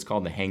 It's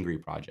called the Hangry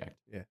Project.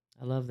 Yeah.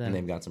 I love that. And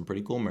they've got some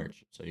pretty cool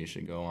merch. So you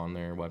should go on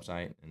their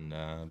website and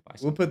buy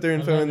some. We'll put their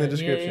info in the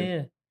description.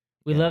 Yeah.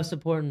 We love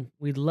supporting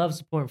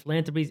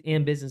philanthropies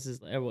and businesses,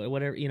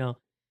 whatever,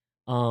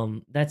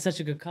 that's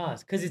such a good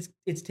cause because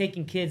it's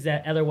taking kids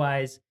that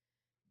otherwise,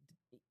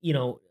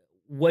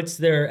 what's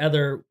their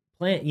other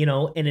plan,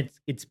 and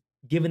it's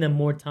giving them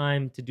more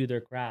time to do their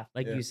craft.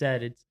 Like you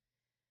said, it's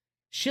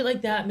shit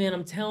like that, man.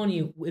 I'm telling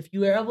you, if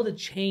you are able to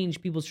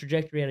change people's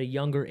trajectory at a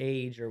younger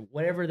age or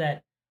whatever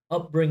that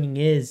upbringing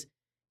is,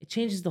 it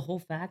changes the whole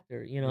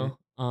factor,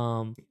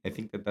 I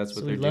think that's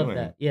what they're doing.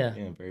 That. Yeah.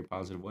 Yeah, in a very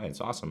positive way. It's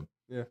awesome.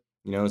 Yeah.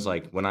 It's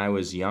like when I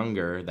was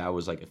younger, that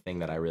was like a thing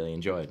that I really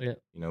enjoyed. Yeah.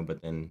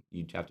 But then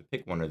you'd have to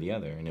pick one or the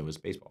other, and it was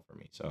baseball for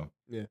me. So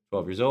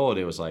 12 years old,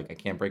 it was like I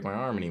can't break my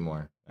arm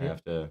anymore. Yeah. I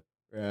have to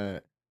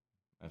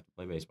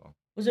play baseball.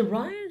 Was it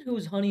Ryan who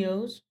was Honey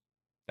O's?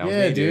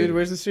 Yeah, me, dude.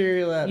 Where's the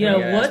cereal at?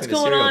 Yeah, what's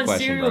going on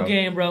cereal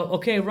game, bro?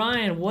 Okay,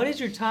 Ryan, what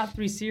is your top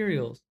 3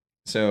 cereals?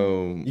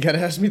 So you gotta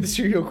ask me the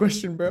cereal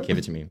question, bro. Give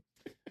it to me.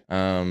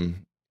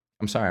 I'm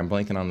sorry, I'm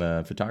blanking on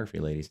the photography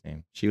lady's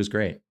name. She was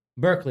great.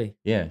 Berkeley.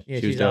 Yeah, Yeah, she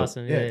was she's dope.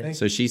 awesome. Yeah, Yeah. thanks.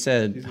 So she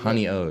said She's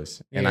honey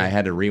O's, and Yeah. I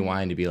had to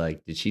rewind to be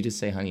like, did she just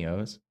say honey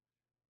O's?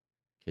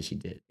 Because she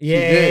did. Yeah.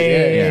 She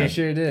did. Yeah. She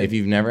sure did. If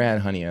you've never had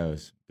honey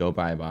O's, go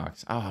buy a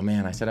box. Oh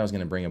man, I said I was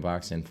gonna bring a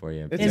box in for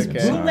you. It's It's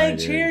okay. bootleg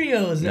Sorry, dude.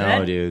 Cheerios. No,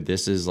 man. dude,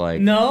 this is like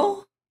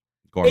No.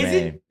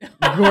 gourmet.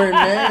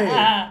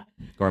 Gourmet.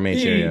 Gourmet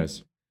Dude.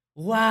 Cheerios.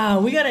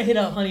 Wow, we gotta hit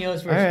up Honey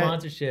O's for All a right.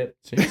 sponsorship.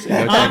 Seriously,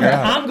 go check her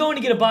out. I'm going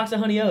to get a box of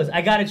Honey O's.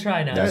 I gotta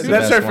try now. That's That's, the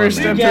best our one, first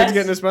man. step Yes. towards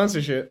getting a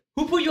sponsorship.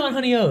 Who put you on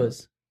Honey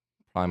O's?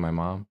 Probably my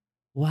mom.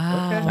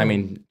 Wow. Okay. I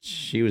mean,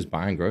 she was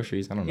buying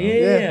groceries. I don't know.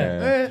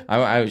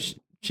 Yeah.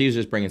 She was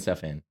just bringing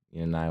stuff in,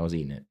 and I was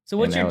eating it. So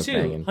what's and I your was 2?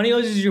 banging. Honey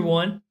O's is your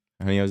 1.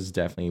 Honey O's is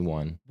definitely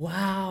 1.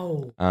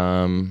 Wow.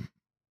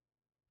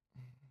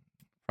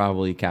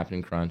 Probably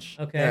Captain Crunch.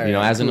 Okay. All You know,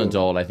 right, as an cool.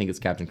 adult, I think it's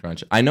Captain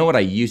Crunch. I know what I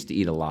used to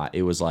eat a lot.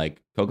 It was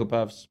like Cocoa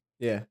Puffs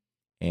Yeah.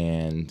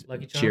 and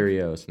Lucky Charms?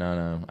 Cheerios.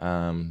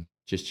 No.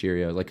 Just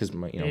Cheerios. Like, cause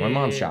my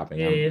mom's shopping.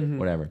 Yeah, I'm- yeah. Mhm.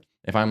 Whatever.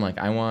 If I'm like,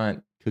 I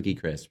want Cookie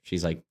Crisp,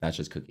 she's like, that's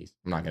just cookies.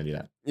 I'm not gonna do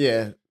that.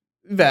 Yeah.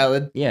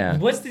 Valid. Yeah.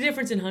 What's the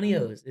difference in Honey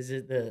O's? Is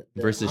it the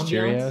Versus ambiance?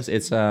 Cheerios,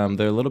 it's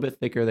they're a little bit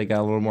thicker. They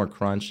got a little more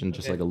crunch and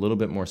just Okay. like a little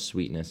bit more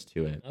sweetness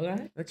to it.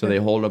 Okay. So they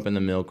hold up in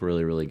the milk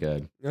really, really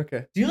good.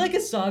 Okay. Do you like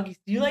a soggy?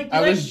 Do you like?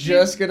 I was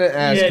just gonna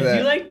ask yeah, that. Do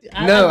you like?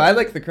 I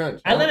like the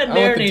crunch. I let it want the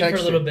marinate for a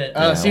texture. little bit.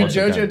 Yeah, See, I want the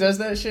JoJo crunch. does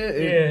that shit.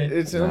 Yeah.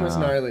 It's almost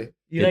Nah. gnarly.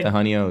 You Get like? the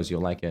Honey O's,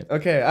 you'll like it.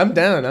 Okay, I'm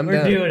down. I'm We're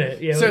down. doing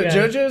it. Yeah. So we got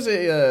it. JoJo's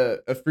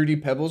a Fruity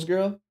Pebbles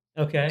girl,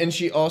 Okay. and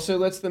she also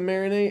lets them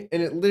marinate,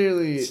 and it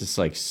literally It's just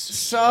like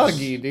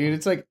soggy, dude.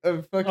 It's like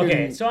a fucking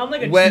Okay, so I'm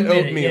like a wet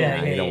 2-minute. oatmeal.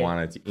 Yeah, you yeah, don't yeah.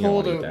 want it. You Cold don't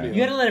want to eat oatmeal. that.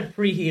 You gotta let it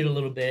preheat a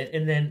little bit,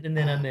 and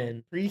then I'm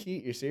in.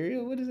 preheat your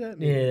cereal. What does that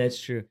mean? Yeah, that's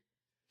true.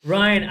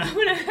 Ryan, I'm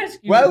gonna ask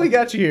you. While we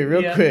got you here,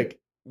 real Yeah. quick,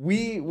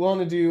 we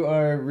want to do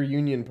our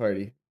reunion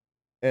party,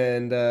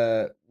 and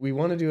we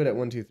want to do it at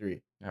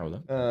 123. I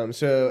would love.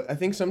 So I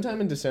think sometime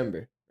in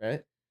December,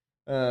 right?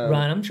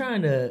 Ryan, I'm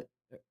trying to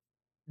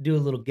do a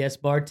little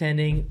guest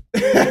bartending.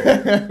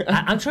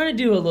 I'm trying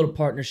to do a little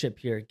partnership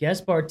here.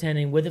 Guest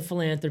bartending with a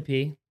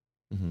philanthropy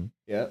Mm-hmm.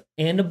 Yeah.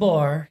 and a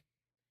bar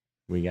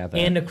We got that.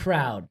 and a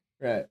crowd,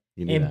 Right.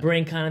 You do and that.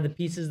 bring kind of the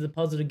pieces of the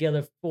puzzle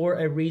together for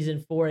a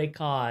reason, for a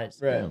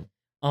cause. Right.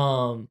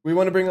 Yeah. We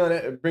want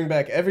to bring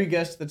back every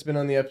guest that's been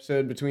on the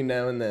episode between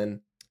now and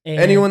then. And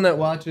Anyone that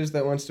watches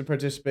that wants to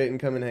participate and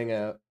come and hang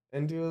out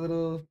and do a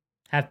little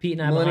have Pete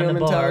and I Millennial behind the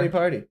Mentality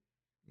bar. party.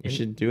 We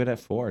should do it at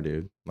 4,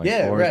 dude. Like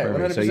Yeah, 4 right, is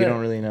perfect. So you 100%. don't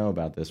really know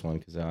about this one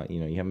because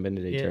you haven't been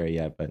to Datura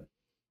yet, but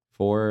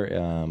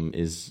 4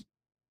 is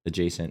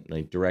adjacent,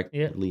 like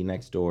directly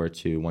next door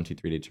to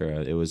 123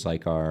 Datura. It was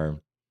like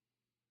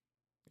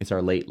it's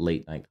our late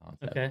night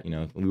concept. Okay. You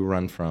know, we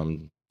run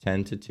from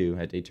 10 to 2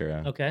 at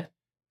Datura. Okay.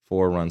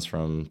 4 runs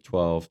from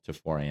 12 to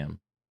 4 a.m.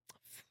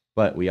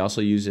 But we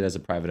also use it as a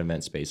private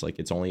event space. Like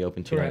it's only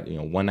open Correct.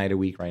 one night a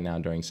week right now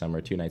during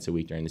summer, 2 nights a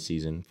week during the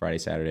season, Friday,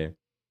 Saturday.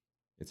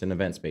 It's an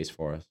event space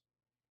for us.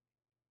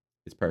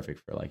 It's perfect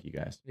for like you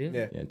guys. Yeah.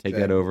 Yeah. Yeah, take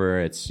that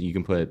over. You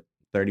can put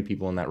 30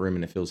 people in that room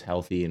and it feels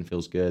healthy and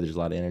feels good. There's a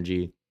lot of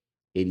energy.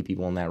 80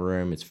 people in that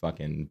room, it's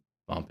fucking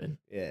bumping.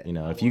 Yeah. You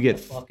know, I if you want get a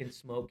fucking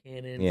smoke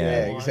cannon.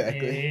 Yeah, I want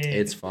exactly. it.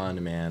 it's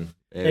fun, man.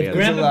 If Yeah, a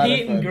Grandpa lot of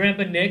Pete and fun.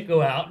 Grandpa Nick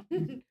go out,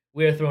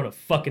 we're throwing a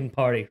fucking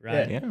party,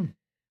 right? yeah,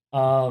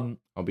 Um.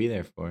 I'll be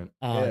there for it.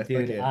 Oh, Yeah,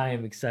 dude, fuck yeah. I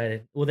am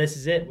excited. Well, this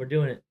is it. We're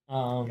doing it.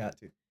 Got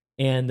to.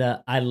 And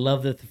I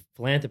love the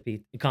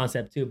philanthropy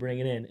concept too. Bring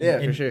it in. Yeah,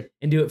 and, for sure.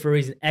 And do it for a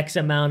reason. X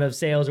amount of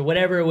sales or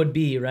whatever it would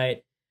be,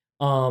 right?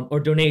 Or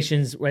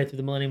donations right through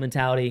the Millennial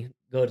Mentality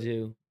go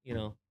to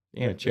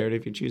Yeah, charity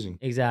if you're choosing.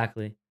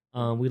 exactly.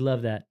 We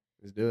love that.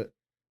 Let's do it.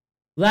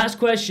 Last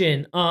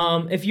question.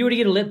 If you were to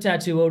get a lip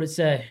tattoo, what would it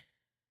say?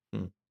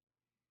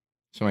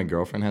 So my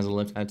girlfriend has a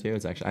lip tattoo.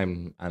 It's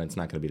actually it's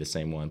not gonna be the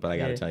same one, but I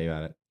gotta Yeah. tell you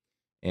about it.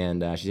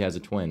 And she has a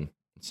twin,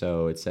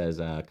 so it says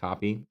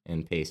copy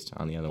and paste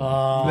on the other one.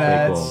 Oh,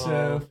 That's cool.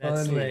 so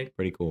That's funny. slick.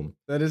 Pretty cool.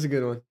 That is a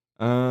good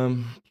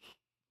one.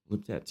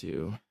 Lip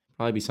tattoo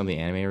probably be something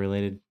anime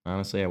related.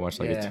 Honestly, I watch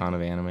like a Yeah. ton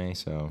of anime,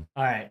 so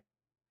All right.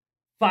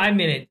 5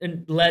 minutes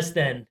and less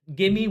than.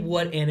 Give me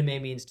what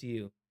anime means to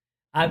you.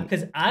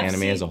 Because I've anime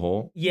seen, as a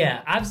whole.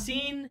 Yeah, I've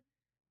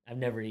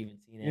never even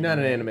seen anime. You're not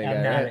an anime guy,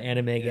 I'm not right? an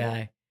anime Yeah.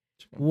 guy.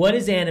 What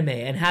is anime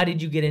and how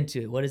did you get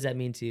into it? What does that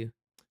mean to you?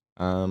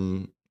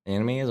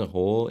 Anime as a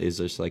whole is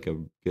just like a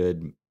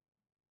good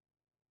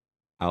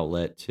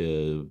outlet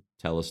to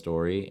tell a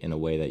story in a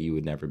way that you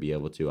would never be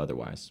able to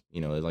otherwise.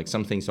 You know, like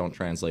some things don't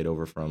translate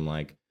over from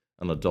like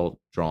an adult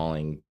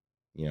drawing,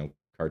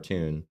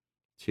 cartoon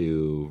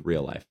to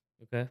real life.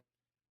 Okay.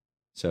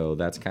 So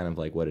that's kind of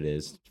like what it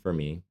is for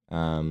me.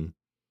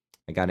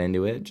 I got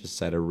into it just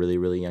at a really,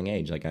 really young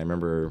age. Like I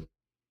remember,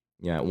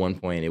 at one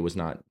point it was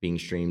not being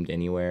streamed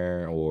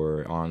anywhere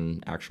or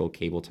on actual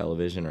cable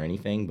television or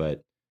anything,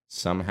 but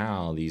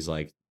somehow these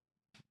like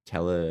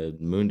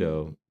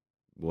Telemundo,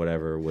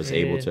 whatever, was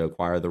able to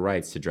acquire the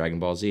rights to Dragon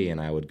Ball Z, and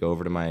I would go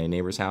over to my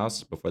neighbor's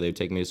house before they would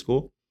take me to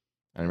school.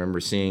 I remember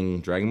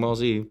seeing Dragon Ball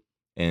Z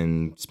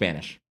in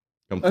Spanish.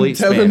 complete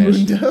Spanish.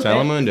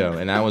 Telemundo.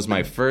 And that was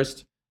my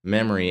first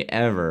memory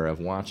ever of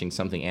watching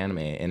something anime,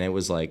 and it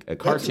was like a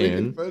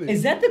cartoon.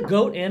 Is that the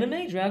GOAT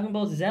anime? Dragon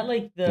Balls? Is that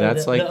like the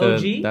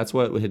OG? That's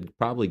what had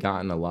probably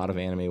gotten a lot of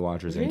anime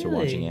watchers into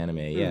watching anime.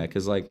 Yeah,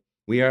 because like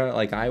we are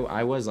like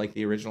I was like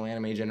the original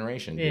anime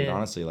generation, dude.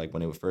 Honestly, like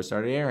when it first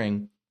started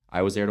airing,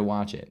 I was there to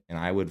watch it, and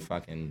I would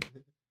fucking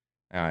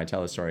I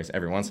tell the stories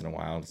every once in a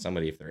while to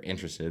somebody if they're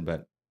interested,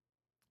 but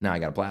now I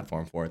got a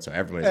platform for it, so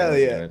everybody's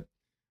doing it.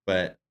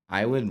 But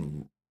I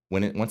would.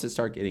 Once it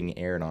started getting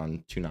aired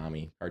on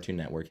Toonami, Cartoon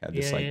Network had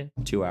this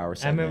 2 hour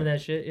segment. I remember that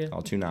shit,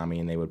 called Toonami,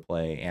 and they would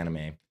play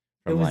anime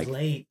from like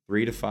late.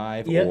 3 to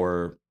 5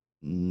 or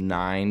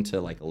 9 to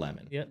like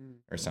 11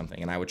 or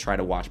something. And I would try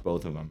to watch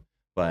both of them.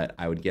 But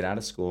I would get out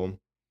of school,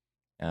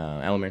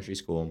 elementary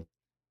school,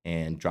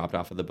 and dropped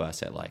off of the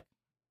bus at like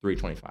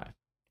 3:25.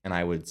 And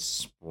I would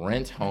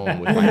sprint home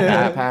with my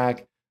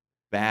backpack,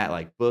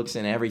 like books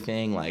and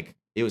everything. Like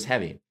it was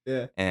heavy.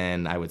 Yeah.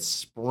 And I would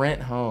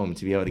sprint home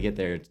to be able to get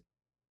there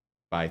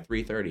by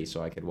 3:30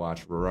 so I could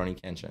watch Rurouni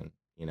Kenshin,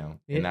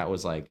 and that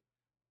was like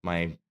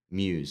my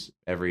muse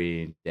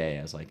every day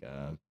as like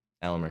a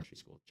elementary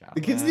school child.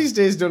 The kids these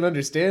days don't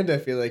understand. I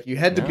feel like you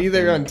had to be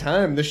there on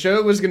time. The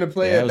show was going to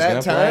play at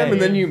that time, and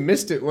then you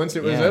missed it once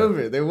it was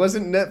over. There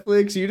wasn't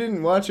Netflix. You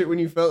didn't watch it when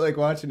you felt like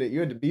watching it.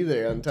 You had to be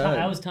there on time.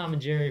 That was Tom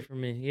and Jerry for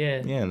me.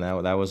 Yeah, and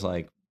that was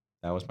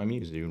my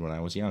muse, dude, when I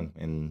was young.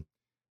 And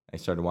I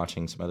started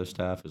watching some other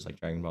stuff. It was like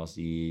Dragon Ball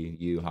Z,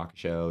 Yu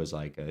Hakusho is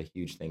like a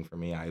huge thing for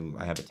me. I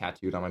have it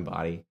tattooed on my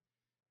body.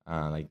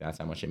 Like that's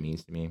how much it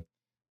means to me.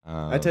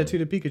 I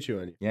tattooed a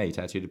Pikachu on you. Yeah, you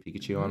tattooed a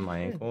Pikachu on my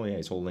ankle. Yeah,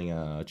 he's holding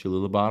a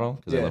Cholula bottle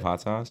because I love hot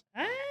sauce.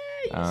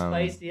 You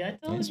spicy. I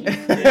told you.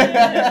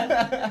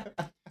 Yeah.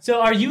 So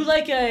are you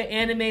like a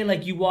anime,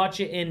 like you watch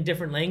it in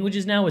different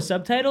languages now with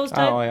subtitles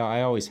type? Oh,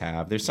 I always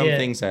have. There's some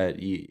things that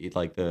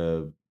like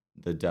the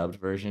dubbed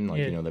version,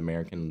 like the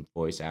American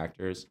voice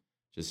actors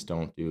just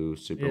don't do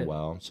super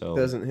well. So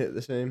doesn't hit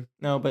the same.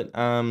 No, but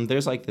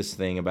there's like this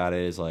thing about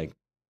it is like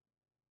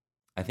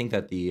I think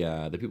that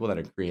the people that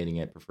are creating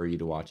it prefer you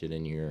to watch it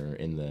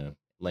in the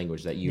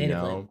language that you Native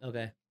know.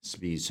 Okay.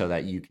 So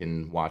that you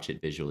can watch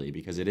it visually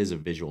because it is a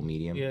visual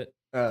medium.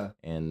 Yeah.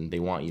 And they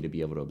want you to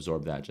be able to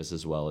absorb that just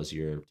as well as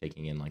you're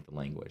taking in like the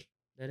language.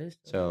 That is.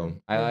 So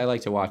I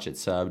like to watch it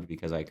subbed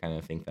because I kind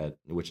of think that,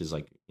 which is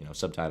like,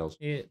 subtitles.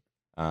 Yeah.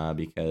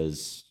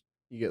 Because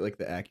you get like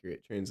the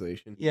accurate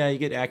translation. Yeah, you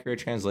get accurate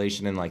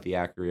translation and like the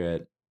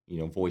accurate,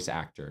 voice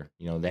actor.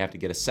 They have to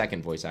get a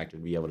second voice actor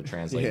to be able to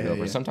translate it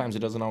over. Sometimes it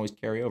doesn't always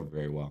carry over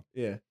very well.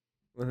 Yeah,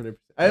 100%.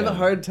 I have a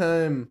hard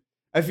time.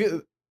 I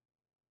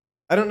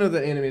don't know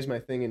that anime is my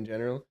thing in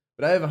general,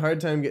 but I have a hard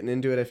time getting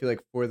into it. I feel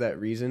like for that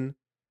reason,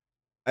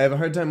 I have a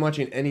hard time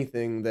watching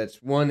anything that's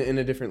in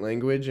a different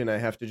language, and I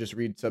have to just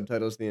read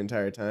subtitles the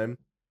entire time.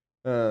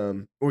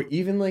 Or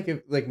even like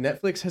if like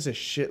Netflix has a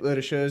shitload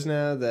of shows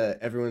now that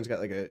everyone's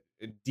got like a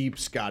deep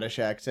Scottish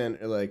accent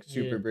or like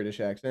super British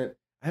accent.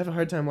 I have a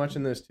hard time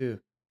watching those too.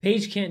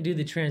 Paige can't do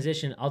the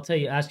transition. I'll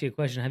ask you a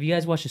question. Have you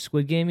guys watched the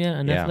Squid Game yet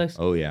on Netflix?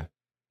 Oh yeah.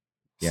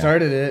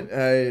 Started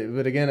it,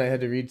 but again, I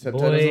had to read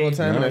subtitles the whole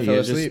time and I fell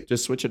asleep.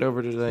 Just switch it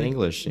over to the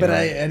English. But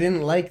I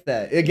didn't like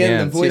that.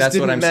 Again, the voice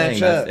didn't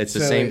match up. It's the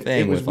same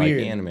thing with like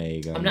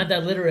anime. I'm not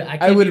that literate. I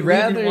can't be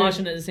reading and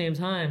watching at the same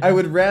time. I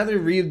would rather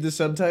read the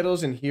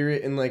subtitles and hear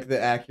it in like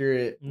the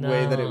accurate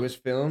way that it was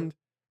filmed.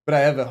 But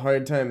I have a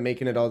hard time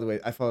making it all the way.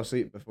 I fall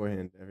asleep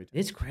beforehand every time.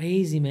 It's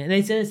crazy, man.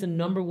 They said it's the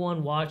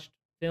 #1 watched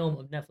film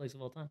of Netflix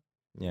of all time.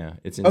 Yeah,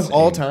 it's insane. Of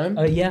all time?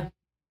 Yeah.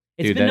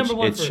 It's been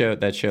 #1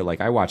 that show,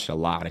 like I watched a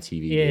lot of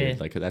TV.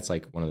 Dude. Like that's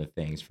like one of the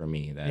things for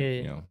me that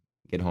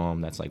get home.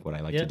 That's like what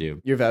I like to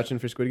do. You're vouching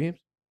for Squid Games?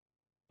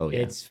 Oh yeah,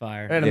 it's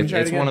fire. Right,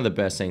 it's one of the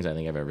best things I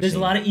think I've ever seen. There's a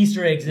lot of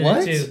Easter eggs in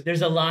it too.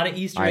 There's a lot of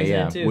Easter eggs in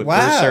it too. Wow.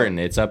 For certain,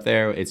 it's up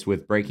there. It's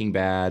with Breaking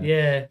Bad.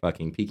 Yeah.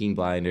 Fucking Peaky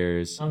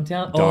Blinders. I'm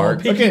telling.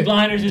 Dark. Peaky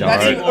Blinders is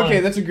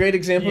that's a great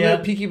example. Though.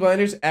 Peaky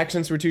Blinders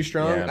accents were too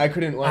strong. I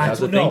couldn't watch. That's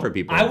the thing for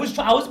people. I was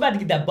about to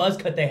get that buzz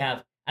cut they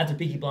have after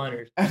Peaky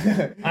Blinders.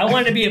 I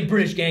wanted to be a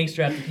British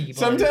gangster after Peaky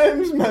Blinders.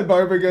 Sometimes my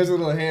barber goes a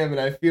little ham, and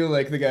I feel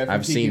like the guy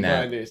from Peaky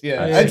Blinders.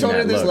 Yeah, I told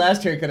her this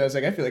last haircut. I was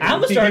like, I feel like I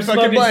almost started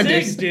smoking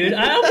cigs, dude.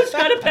 I almost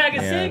tried to pack a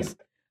cigs.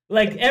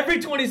 Like every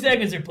 20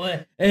 seconds, they're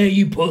playing. Hey,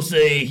 you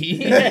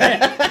pussy!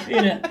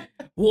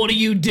 What are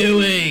you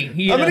doing?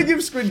 I'm gonna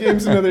give Squid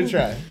Games another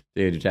try.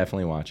 Dude,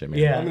 definitely watch it, man.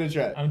 Yeah, I'm gonna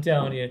try. I'm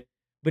telling you.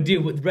 But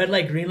dude, with red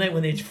light, green light,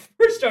 when they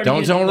first started,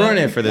 don't ruin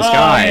it for this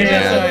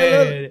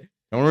guy.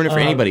 Don't ruin it for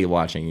anybody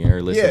watching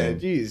or listening.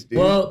 Yeah, jeez, dude.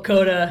 Well,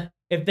 Coda,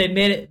 if they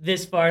made it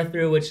this far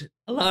through, which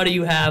a lot of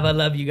you have, I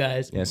love you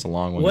guys. Yeah, it's a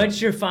long one.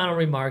 What's your final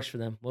remarks for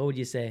them? What would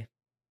you say?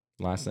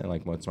 Last night,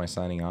 like, what's my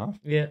signing off?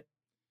 Yeah.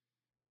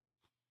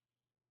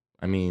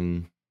 I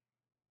mean,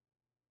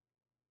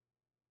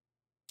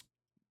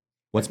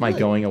 what's my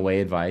going away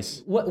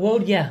advice? What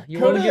would your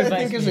Coda, advice I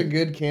think, be? is a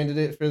good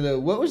candidate for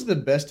what was the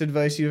best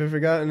advice you've ever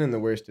gotten and the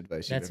worst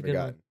advice you've ever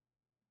gotten?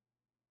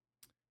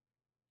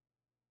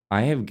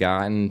 I have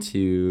gotten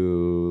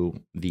to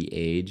the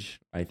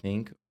age, I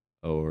think,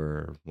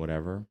 or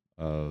whatever,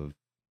 of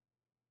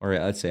or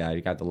let's say I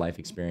got the life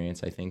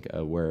experience, I think,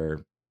 where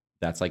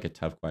that's like a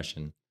tough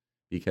question,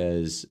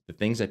 because the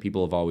things that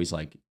people have always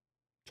like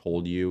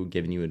told you,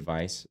 given you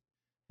advice,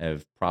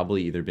 have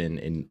probably either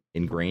been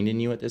ingrained in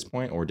you at this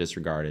point or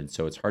disregarded.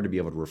 So it's hard to be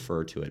able to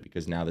refer to it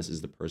because now this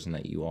is the person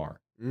that you are,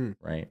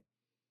 right?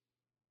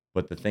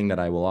 But the thing that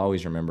I will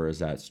always remember is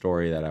that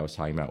story that I was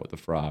talking about with the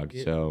frog.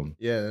 Yeah. So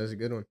yeah, that was a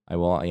good one.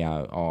 I'll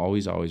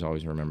always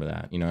remember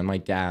that. You know, and my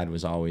dad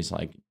was always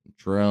like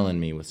drilling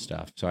me with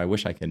stuff. So I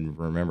wish I could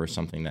remember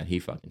something that he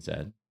fucking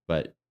said.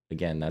 But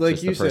again, that's like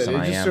just the person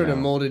I am. It just sort of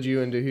molded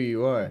you into who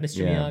you are.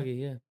 Mr. Miyagi,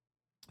 yeah.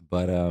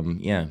 But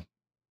yeah.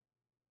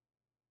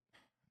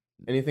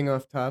 Anything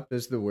off top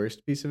is the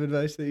worst piece of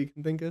advice that you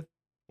can think of?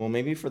 Well,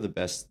 maybe for the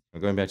best,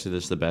 going back to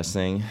this, the best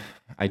thing,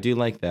 I do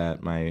like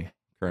that my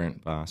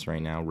current boss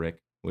right now, Rick,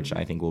 which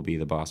I think will be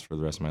the boss for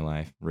the rest of my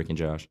life, Rick and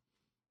Josh,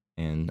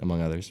 and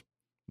among others.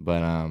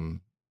 But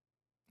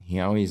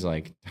he always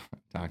like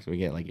talks, we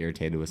get like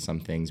irritated with some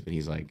things, but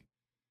he's like,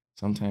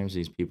 sometimes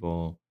these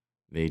people,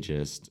 they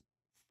just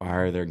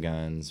fire their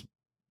guns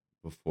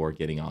before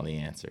getting all the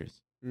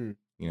answers. You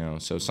know,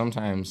 so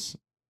sometimes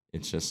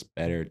it's just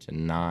better to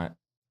not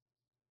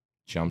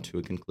jump to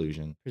a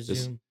conclusion.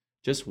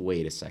 Just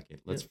wait a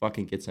second. Let's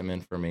fucking get some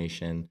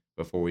information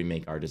before we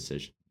make our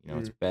decision. You know,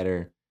 it's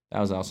better. That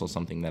was also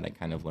something that I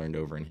kind of learned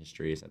over in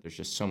history, is that there's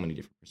just so many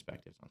different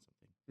perspectives on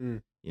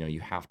something. You know, you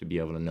have to be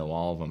able to know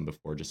all of them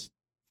before just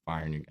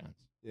firing your guns.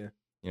 Yeah.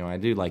 You know, I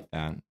do like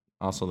that.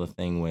 Also the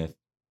thing with,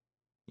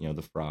 you know,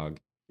 the frog.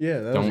 Yeah,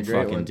 that don't was a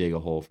great fucking one. dig a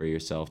hole for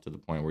yourself to the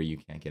point where you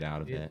can't get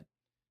out of it.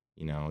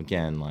 You know,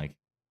 again, like,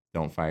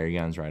 don't fire your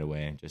guns right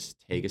away.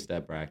 Just take a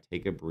step back,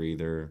 take a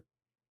breather,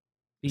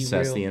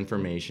 assess the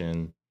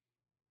information,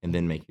 and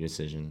then make your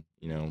decision.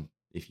 You know,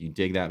 if you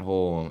dig that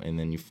hole and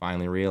then you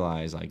finally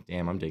realize, like,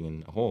 damn, I'm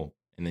digging a hole,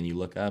 and then you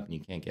look up and you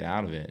can't get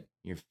out of it,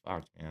 you're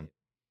fucked, man.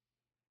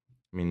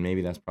 I mean,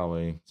 maybe that's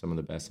probably some of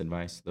the best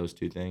advice, those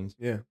two things.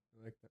 Yeah,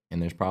 I like that.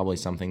 And there's probably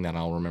something that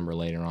I'll remember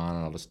later on,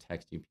 and I'll just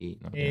text you, Pete.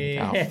 And I'll be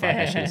like, oh, fuck,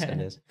 I should have said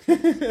this.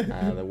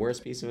 The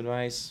worst piece of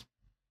advice?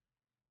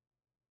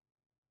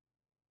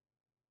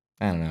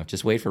 I don't know.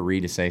 Just wait for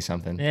Reed to say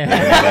something.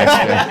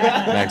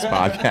 Next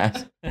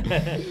podcast.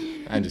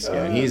 I'm just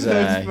kidding. He's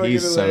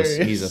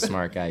a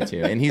smart guy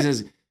too, and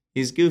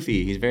he's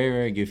goofy. He's a very,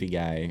 very goofy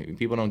guy.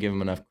 People don't give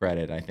him enough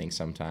credit, I think,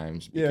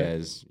 sometimes,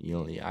 because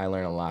I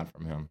learn a lot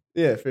from him.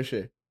 Yeah, for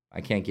sure. I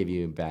can't give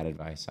you bad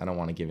advice. I don't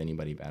want to give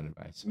anybody bad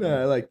advice.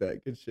 No, I like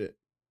that. Good shit.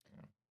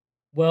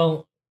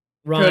 Well,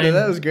 Ryan, Cota,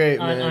 that was great,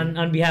 man.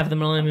 On behalf of the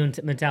Millennial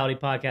Mentality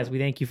Podcast, we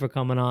thank you for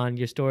coming on.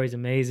 Your story's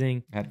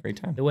amazing. I had a great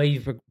time. The way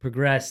you've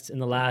progressed in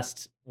the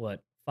last,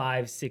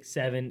 5, 6,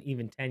 7,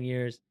 even 10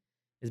 years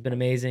has been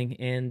amazing,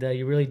 and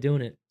you're really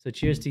doing it. So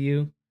cheers to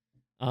you.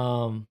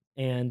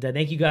 And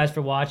thank you guys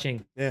for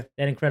watching that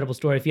incredible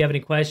story. If you have any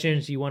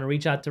questions, you want to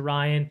reach out to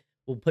Ryan,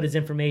 we'll put his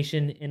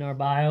information in our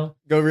bio.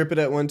 Go rip it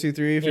at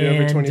 123 if you're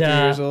over 23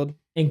 years old.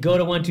 And go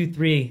to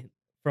 123.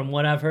 From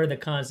what I've heard, the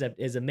concept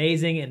is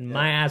amazing, and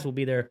my ass will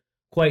be there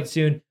quite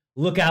soon.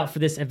 Look out for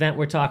this event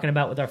we're talking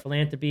about with our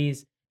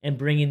philanthropies and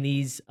bringing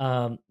these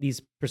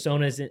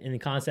personas and the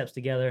concepts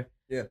together.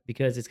 Yeah,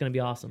 because it's going to be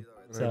awesome.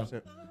 100%.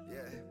 So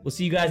we'll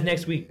see you guys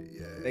next week.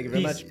 Thank you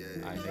very much.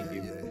 All right, thank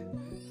you.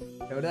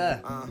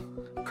 Coda.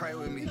 Cry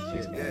with me.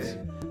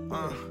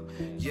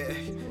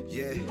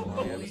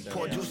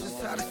 Pour juice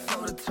inside the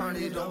soda, turn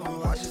it over,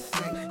 watch it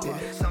sing.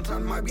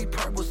 Sometimes it might be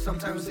purple,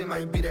 sometimes it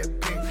might be that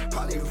pink.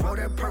 Probably roll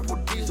that purple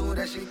diesel,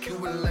 that shit cute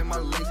like my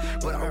links.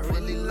 But I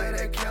really like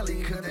that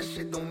Cali, cause that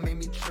shit don't make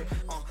me trip.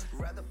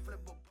 Rather